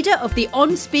leader of the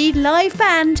On Speed live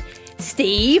band,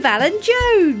 Steve Allen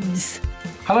Jones.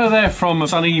 Hello there from a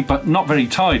sunny but not very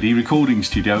tidy recording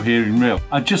studio here in Rhyl.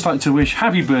 I'd just like to wish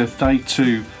happy birthday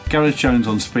to Gareth Jones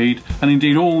on Speed, and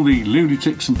indeed all the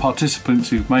lunatics and participants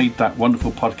who've made that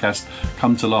wonderful podcast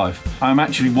come to life. I'm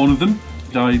actually one of them.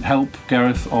 I help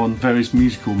Gareth on various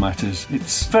musical matters.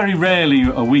 It's very rarely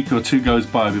a week or two goes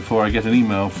by before I get an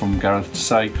email from Gareth to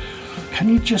say, can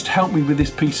you just help me with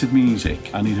this piece of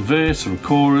music? I need a verse or a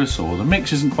chorus, or the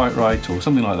mix isn't quite right, or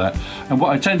something like that. And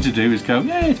what I tend to do is go,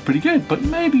 yeah, it's pretty good, but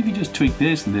maybe if you just tweak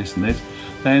this and this and this,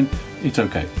 then it's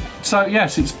okay. So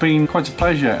yes, it's been quite a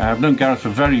pleasure. I've known Gareth for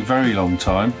a very, very long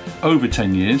time, over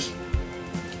 10 years,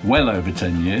 well over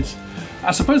 10 years.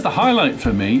 I suppose the highlight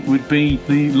for me would be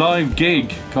the live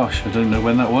gig, gosh, I don't know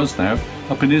when that was now,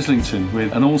 up in Islington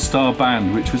with an all-star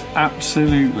band, which was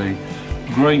absolutely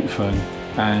great fun,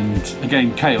 and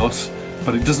again, chaos,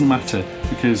 but it doesn't matter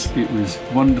because it was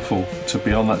wonderful to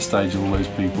be on that stage with all those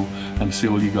people and see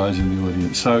all you guys in the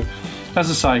audience. So, as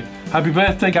I say, happy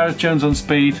birthday, Gareth Jones on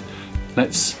Speed.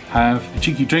 Let's have a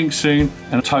cheeky drink soon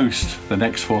and toast the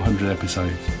next 400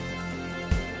 episodes.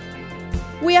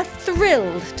 We are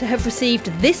thrilled to have received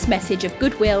this message of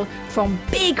goodwill from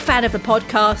big fan of the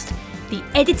podcast, the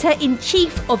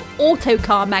editor-in-chief of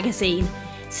Autocar magazine,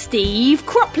 Steve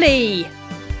Cropley.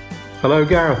 Hello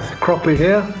Gareth, Cropley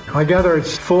here. I gather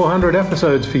it's 400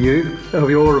 episodes for you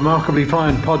of your remarkably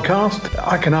fine podcast.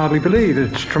 I can hardly believe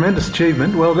it. It's a tremendous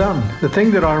achievement. Well done. The thing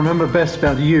that I remember best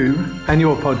about you and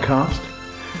your podcast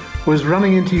was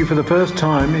running into you for the first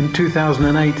time in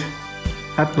 2008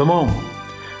 at Le Mans.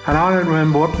 And I don't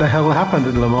remember what the hell happened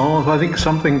at Le Mans. I think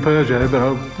something Peugeot, but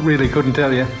I really couldn't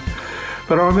tell you.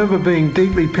 But I remember being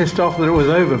deeply pissed off that it was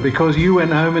over because you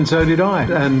went home and so did I,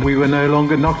 and we were no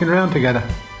longer knocking around together.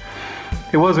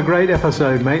 It was a great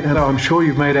episode, mate, and I'm sure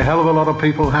you've made a hell of a lot of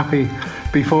people happy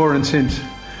before and since.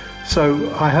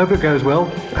 So I hope it goes well,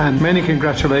 and many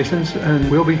congratulations, and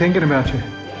we'll be thinking about you.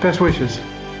 Best wishes.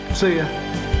 See ya.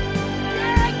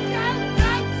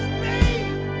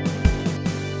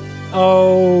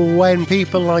 Oh, when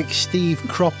people like Steve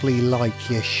Cropley like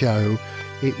your show,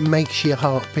 it makes your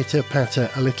heart pitter-patter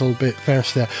a little bit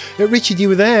faster. Richard, you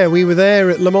were there. We were there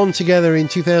at Le Mans together in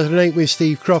 2008 with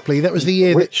Steve Cropley. That was the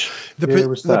year the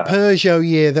Peugeot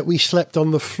year that we slept on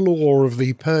the floor of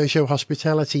the Peugeot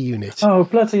hospitality unit. Oh,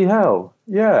 bloody hell.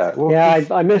 Yeah. Well, yeah,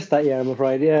 I missed that year, I'm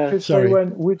afraid, yeah. Sorry. So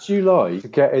would you like to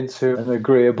get into an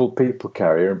agreeable people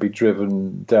carrier and be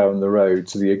driven down the road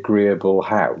to the agreeable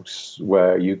house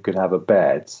where you can have a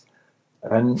bed?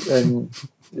 And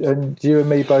you and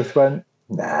me both went,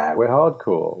 nah, we're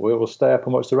hardcore. We'll stay up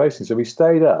and watch the racing. So we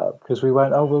stayed up because we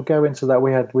went, we'll go into that.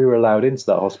 We were allowed into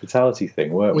that hospitality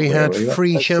thing, weren't we? We had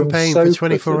free champagne for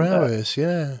 24 hours,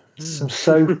 yeah. Some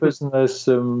sofas and there's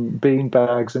some bean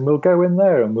bags, and we'll go in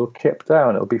there and we'll kip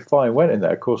down. It'll be fine. Went in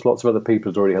there. Of course, lots of other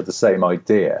people had already had the same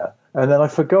idea. And then I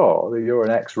forgot that you're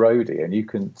an ex-roadie and you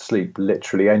can sleep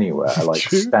literally anywhere, like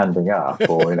standing up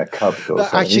or in a cupboard or that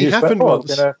something. actually happened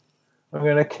once. I'm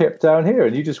going to kip down here.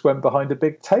 And you just went behind a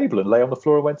big table and lay on the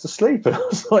floor and went to sleep. And I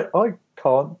was like, I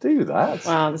can't do that.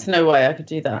 Wow, there's no way I could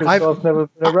do that. I've never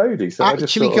been a roadie. So I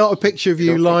actually got a picture of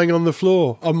you lying on the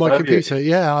floor on my computer.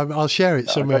 Yeah, I'll share it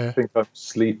somewhere. I don't think I'm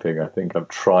sleeping. I think I'm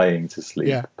trying to sleep.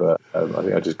 Yeah. But I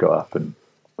think I just got up and...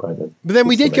 But then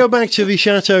we did go back to the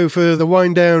chateau for the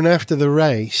wind down after the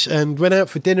race and went out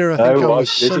for dinner, I think, on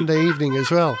Sunday evening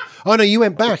as well. Oh, no, you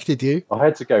went back, did you? I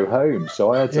had to go home.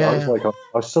 So I had to,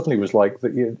 I suddenly was like,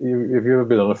 have you ever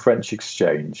been on a French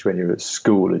exchange when you were at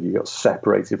school and you got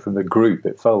separated from the group?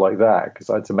 It felt like that because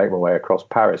I had to make my way across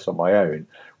Paris on my own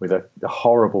with a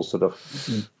horrible sort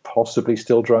of possibly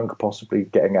still drunk, possibly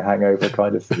getting a hangover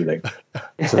kind of feeling.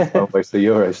 So almost the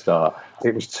Eurostar.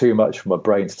 It was too much for my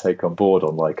brain to take on board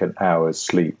on like an hour's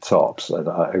sleep tops. And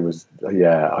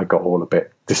I got all a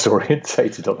bit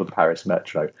disorientated on the Paris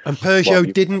metro. And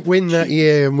Peugeot didn't win that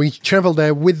year, and we travelled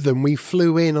there with them. We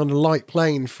flew in on a light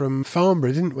plane from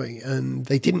Farnborough, didn't we? And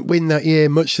they didn't win that year,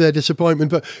 much to their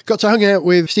disappointment, but got to hang out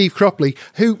with Steve Cropley,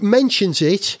 who mentions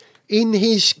it in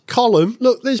his column.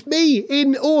 Look, there's me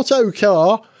in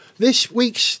Autocar.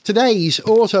 Today's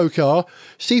Autocar,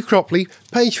 Steve Cropley,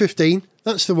 page 15.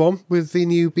 That's the one with the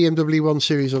new BMW 1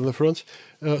 Series on the front.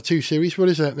 2 Series, what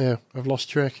is that now? I've lost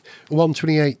track.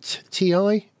 128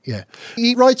 Ti? Yeah.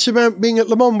 He writes about being at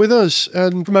Le Mans with us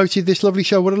and promoted this lovely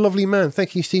show. What a lovely man.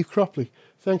 Thank you, Steve Cropley.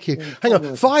 Thank you. Hang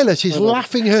on. Violet is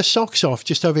laughing her socks off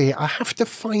just over here. I have to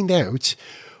find out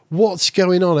what's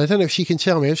going on. I don't know if she can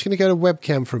tell me. I'm just going to go to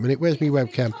webcam for a minute. Where's my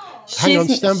webcam? Hang on,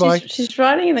 stand by. She's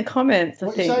writing in the comments,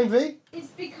 I think. What are you saying, V? It's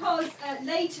because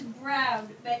Leighton Brown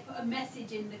put a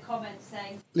message in the comments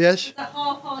saying, yes, the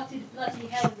half-hearted bloody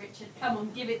hell, Richard. Come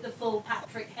on, give it the full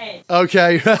Patrick head.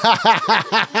 Okay.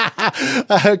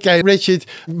 Okay, Richard.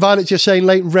 Violet just saying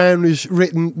Leighton Brown has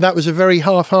written, that was a very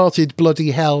half-hearted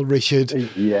bloody hell, Richard.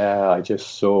 Yeah, I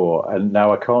just saw. And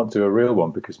now I can't do a real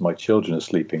one because my children are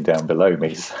sleeping down below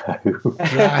me. So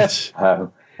right.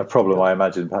 A problem I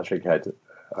imagine Patrick had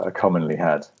commonly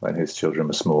had when his children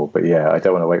were small. But yeah, I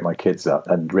don't want to wake my kids up.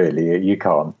 And really, you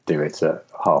can't do it at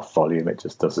half volume. It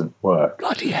just doesn't work.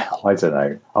 Bloody hell. I don't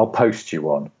know. I'll post you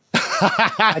one.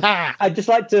 I'd just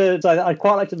like to say that I'd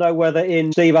quite like to know whether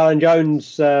in Steve Allen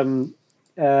Jones'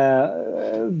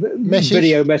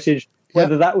 video message,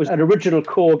 whether that was an original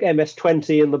Korg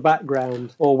MS-20 in the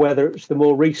background, or whether it's the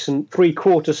more recent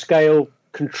 3/4 scale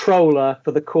controller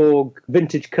for the Korg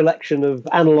vintage collection of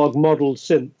analog model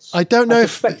synths. I don't know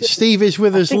if Steve is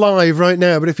with us live right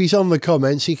now, but if he's on the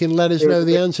comments, he can let us know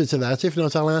the answer to that. If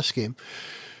not, I'll ask him.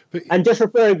 And just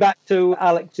referring back to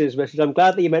Alex's message, I'm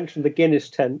glad that you mentioned the Guinness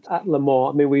tent at Le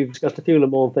Mans. I mean, we've discussed a few Le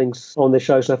Mans things on this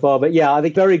show so far, but yeah, I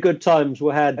think very good times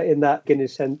were had in that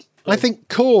Guinness tent. I think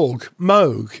Korg,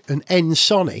 Moog and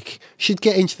Ensoniq should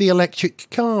get into the electric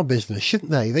car business,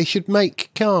 shouldn't they? They should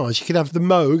make cars. You could have the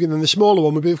Moog, and then the smaller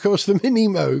one would be, of course, the Mini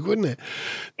Moog, wouldn't it?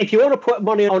 If you want to put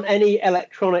money on any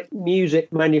electronic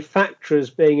music manufacturers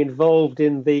being involved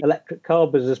in the electric car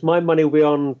business, my money will be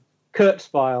on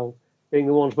Kurzweil being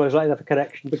the ones most likely to have a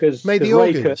connection, because made the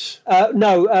Ray organs.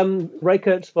 Ray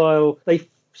Kurzweil, they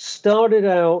started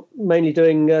out mainly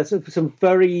doing some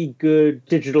very good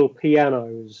digital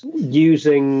pianos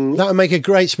using... That would make a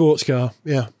great sports car,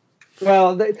 yeah.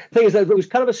 Well, the thing is that it was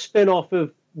kind of a spin-off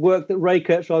of work that Ray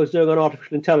Kurzweil was doing on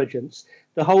artificial intelligence.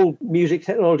 The whole music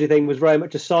technology thing was very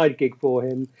much a side gig for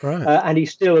him. Right. And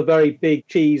he's still a very big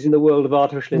cheese in the world of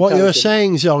artificial What intelligence. you're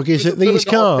saying, Zog, is that these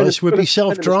cars would be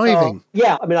self-driving.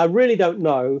 Yeah, I mean, I really don't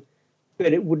know,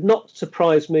 but it would not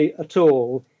surprise me at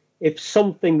all if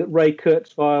something that Ray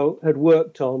Kurzweil had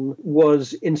worked on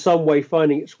was in some way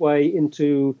finding its way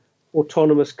into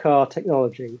autonomous car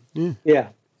technology. Yeah.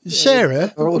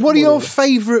 Sarah, what are your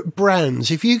favourite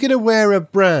brands? If you're going to wear a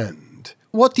brand,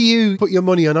 what do you put your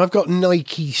money on? I've got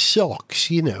Nike socks,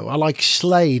 you know. I like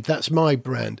Slade. That's my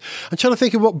brand. I'm trying to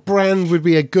think of what brand would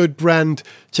be a good brand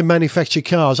to manufacture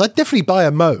cars. I'd definitely buy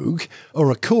a Moog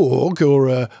or a Korg or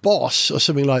a Boss or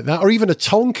something like that, or even a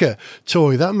Tonka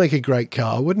toy. That'd make a great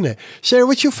car, wouldn't it? Sarah,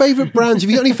 what's your favourite brands? Have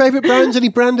you got any favourite brands? Any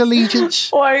brand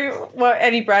allegiance? Well,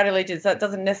 any brand allegiance. That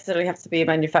doesn't necessarily have to be a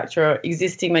manufacturer,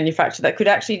 existing manufacturer. That could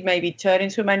actually maybe turn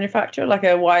into a manufacturer, like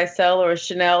a YSL or a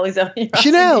Chanel. Is that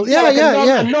Chanel? Yeah.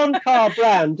 A non-car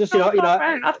brand, just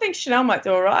brand. I think Chanel might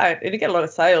do all right. It'll get a lot of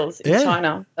sales in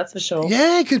China, that's for sure.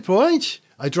 Yeah, good point.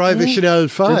 I drive a Chanel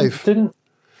 5.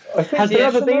 Has there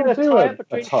ever been a tie-up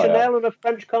between Chanel and a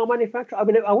French car manufacturer? I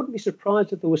mean, I wouldn't be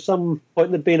surprised if there was some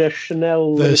point there'd been a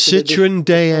Chanel... The Citroën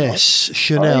DS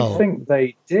Chanel. I think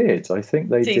they did. I think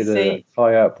they did a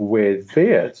tie-up with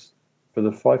Fiat for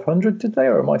the 500, did they?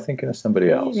 Or am I thinking of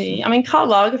somebody else? Maybe. I mean, Karl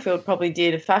Lagerfeld probably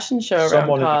did a fashion show around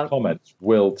Someone cars. in the comments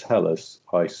will tell us,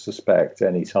 I suspect,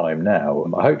 any time now.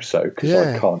 I hope so, because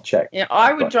I can't check. Yeah,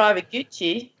 I would drive a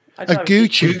Gucci. A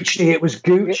Gucci. Gucci, it was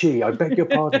Gucci. I beg your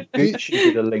pardon. Gucci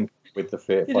did a link with the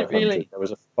Fiat 500. Really? There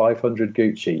was a 500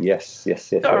 Gucci. Yes.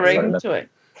 Got a ring to it.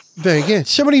 Very good.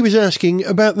 Somebody was asking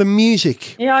about the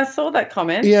music. Yeah, I saw that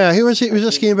comment. Yeah, who was it? Was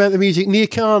asking about the music. Nia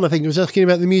Khan, I think, was asking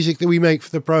about the music that we make for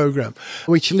the programme,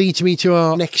 which leads me to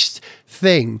our next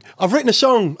thing. I've written a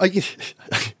song.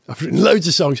 I've written loads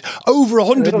of songs. Over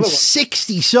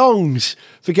 160 songs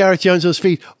for Gareth Jones on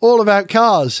Speed, all about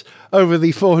cars over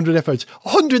the 400 episodes.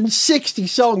 160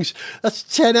 songs. That's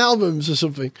 10 albums or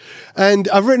something. And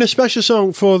I've written a special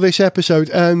song for this episode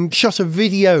and shot a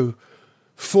video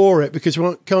for it, because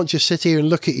we can't just sit here and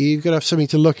look at you. You've got to have something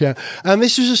to look at. And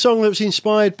this was a song that was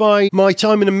inspired by my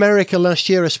time in America last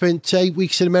year. I spent 8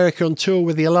 weeks in America on tour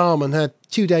with The Alarm and had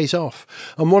 2 days off.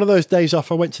 And one of those days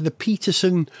off, I went to the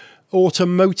Peterson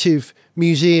Automotive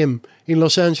Museum in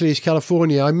Los Angeles,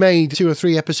 California. I made 2 or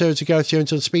 3 episodes of Gareth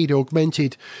Jones on Speed,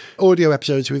 augmented audio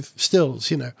episodes with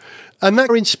stills, you know. And that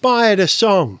inspired a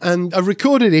song. And I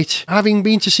recorded it having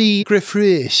been to see Griff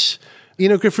Rhys. You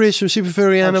know Griff Rhys from Super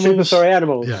Furry Animals? Super Furry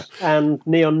Animals and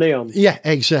Neon. Yeah,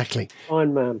 exactly.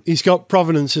 Fine man. He's got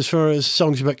provenance as far as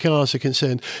songs about cars are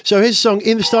concerned. So his song,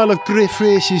 in the style of Griff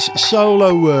Rhys'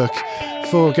 solo work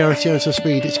for Gareth Jones on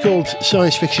Speed, it's called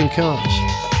Science Fiction Cars.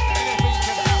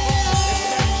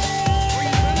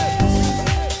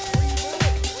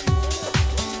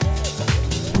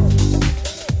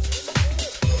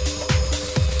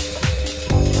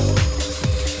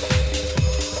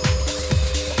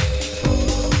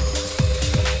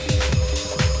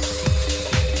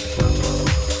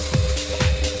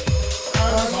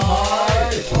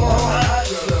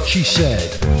 She said,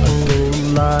 I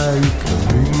don't like a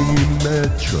mini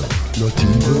metro, not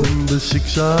even the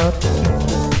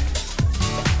 6R4.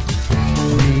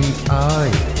 Me,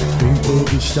 I aim for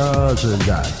the stars and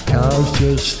that car's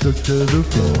just stuck to the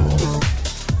floor.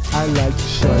 I like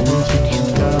science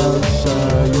fiction cars,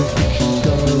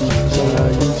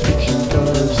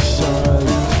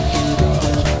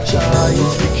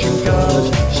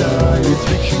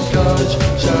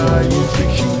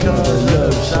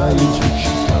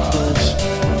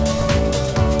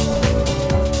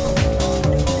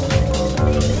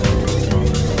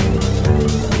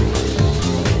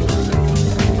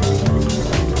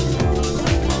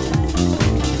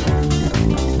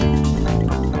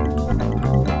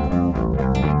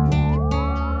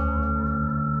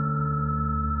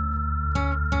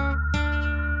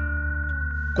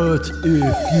 But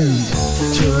if you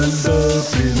turned up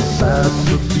in a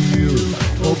Batmobile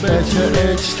or better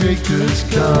extra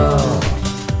car,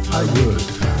 I would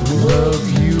love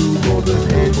you more than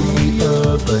any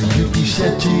other. You'd be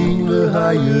setting the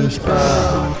highest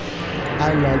bar.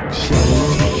 I like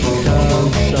science fiction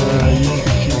cars, science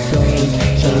fiction cars,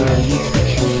 science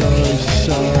fiction cars,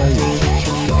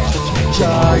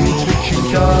 science fiction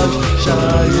cars,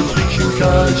 science fiction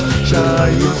cars,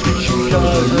 science fiction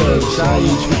cars, love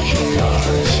science fiction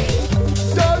cars.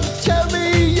 Don't tell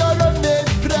me you're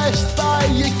unimpressed by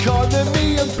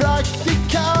economy and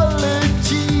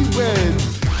practicality when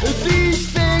these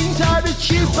things are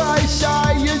achieved by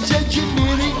science,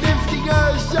 engineering, lifting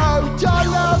us out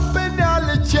on our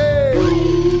banality.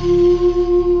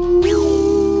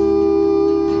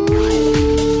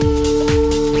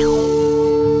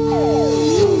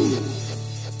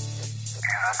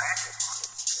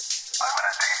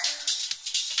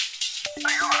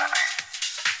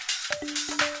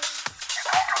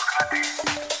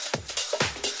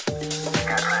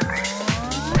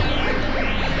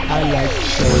 I like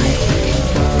science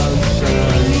fiction cars,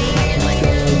 science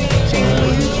fiction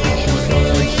cars,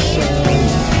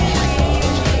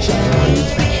 science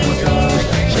fiction cars,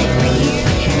 science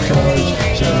fiction cars,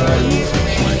 science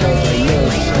fiction cars, I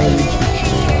love science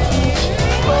fiction cars.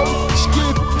 Don't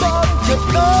skip on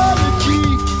technology,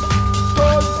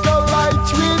 don't go light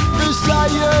with the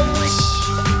science,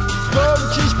 don't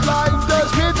just blind us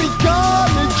with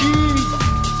ecology.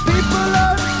 People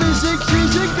and physics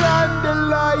is a grand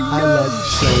alliance. I like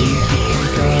science fiction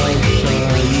cars, science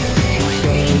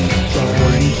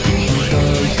fiction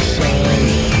cars,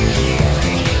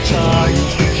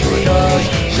 science fiction cars,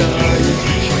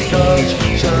 science fiction cars,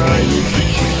 science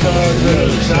fiction cars,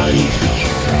 science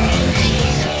fiction cars.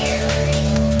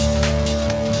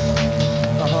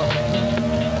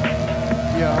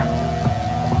 Yeah.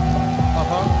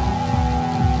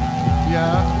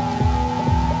 Yeah.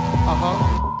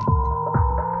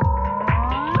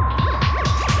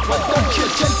 Why don't you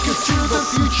take us to the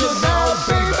future now,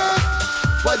 baby?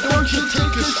 Why don't you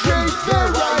take us straight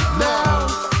there right now?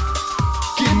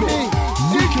 Give me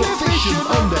nuclear fission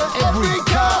under every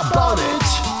car bonnet.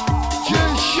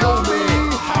 Just show me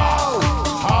how.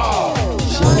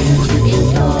 Science fiction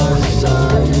cars,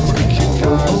 science fiction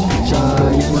cars,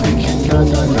 science fiction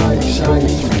cars, I like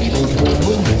science fiction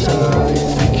cars,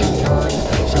 science fiction cars,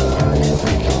 science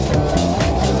fiction cars.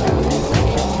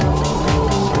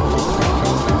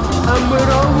 And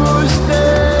we're almost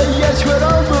there, yes we're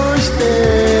almost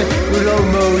there. We're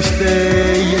almost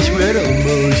there, yes we're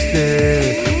almost there.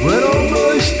 We're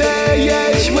almost there,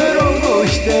 yes we're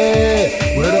almost there.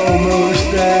 We're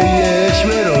almost there, yes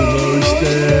we're almost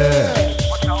there.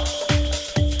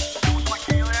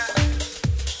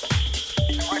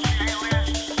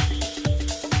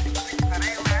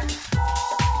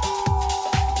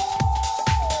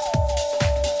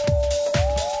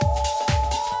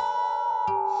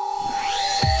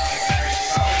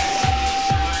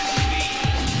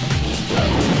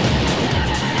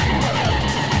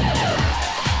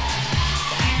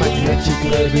 Magnetic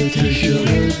levitation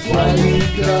and flying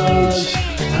cars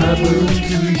haven't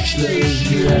reached us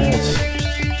yet,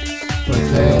 but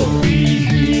they'll be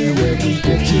here when we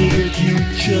get to the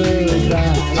future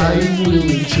that I'm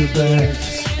willing to bet.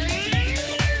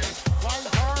 Flying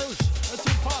cars? That's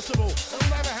impossible. It'll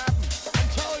never happen. I'm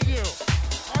telling you.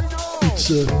 I know. It's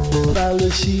a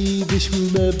fallacy, this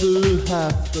will never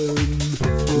happen.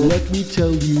 Let me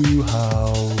tell you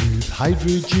how. With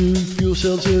hydrogen fuel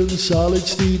cells and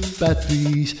solid-state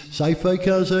batteries, sci-fi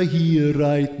cars are here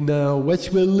right now.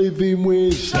 That's we're living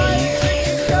with. Science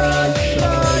fiction cars,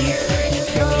 science fiction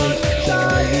cars,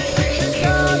 science fiction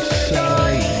cars,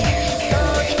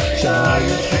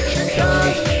 science fiction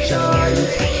cars,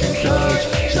 science fiction cars,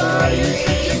 science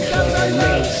fiction cars, I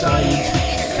love science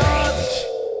fiction cars.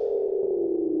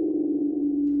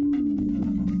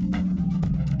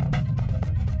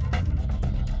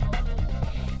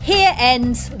 Here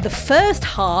ends the first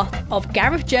half of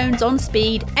Gareth Jones on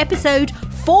Speed, episode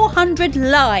 400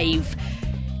 live.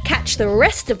 Catch the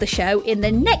rest of the show in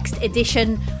the next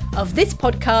edition of this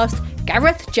podcast,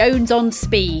 Gareth Jones on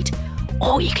Speed.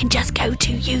 Or you can just go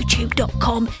to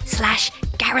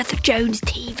youtube.com/Gareth Jones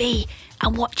TV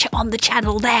and watch it on the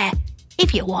channel there,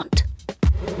 if you want.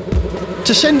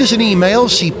 To send us an email,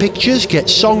 see pictures, get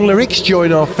song lyrics,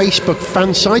 join our Facebook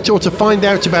fan site, or to find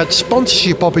out about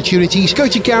sponsorship opportunities, go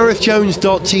to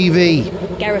GarethJones.tv.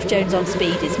 Gareth Jones on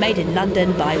Speed is made in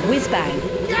London by Whizbang.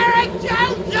 Gareth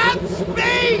Jones on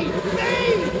Speed!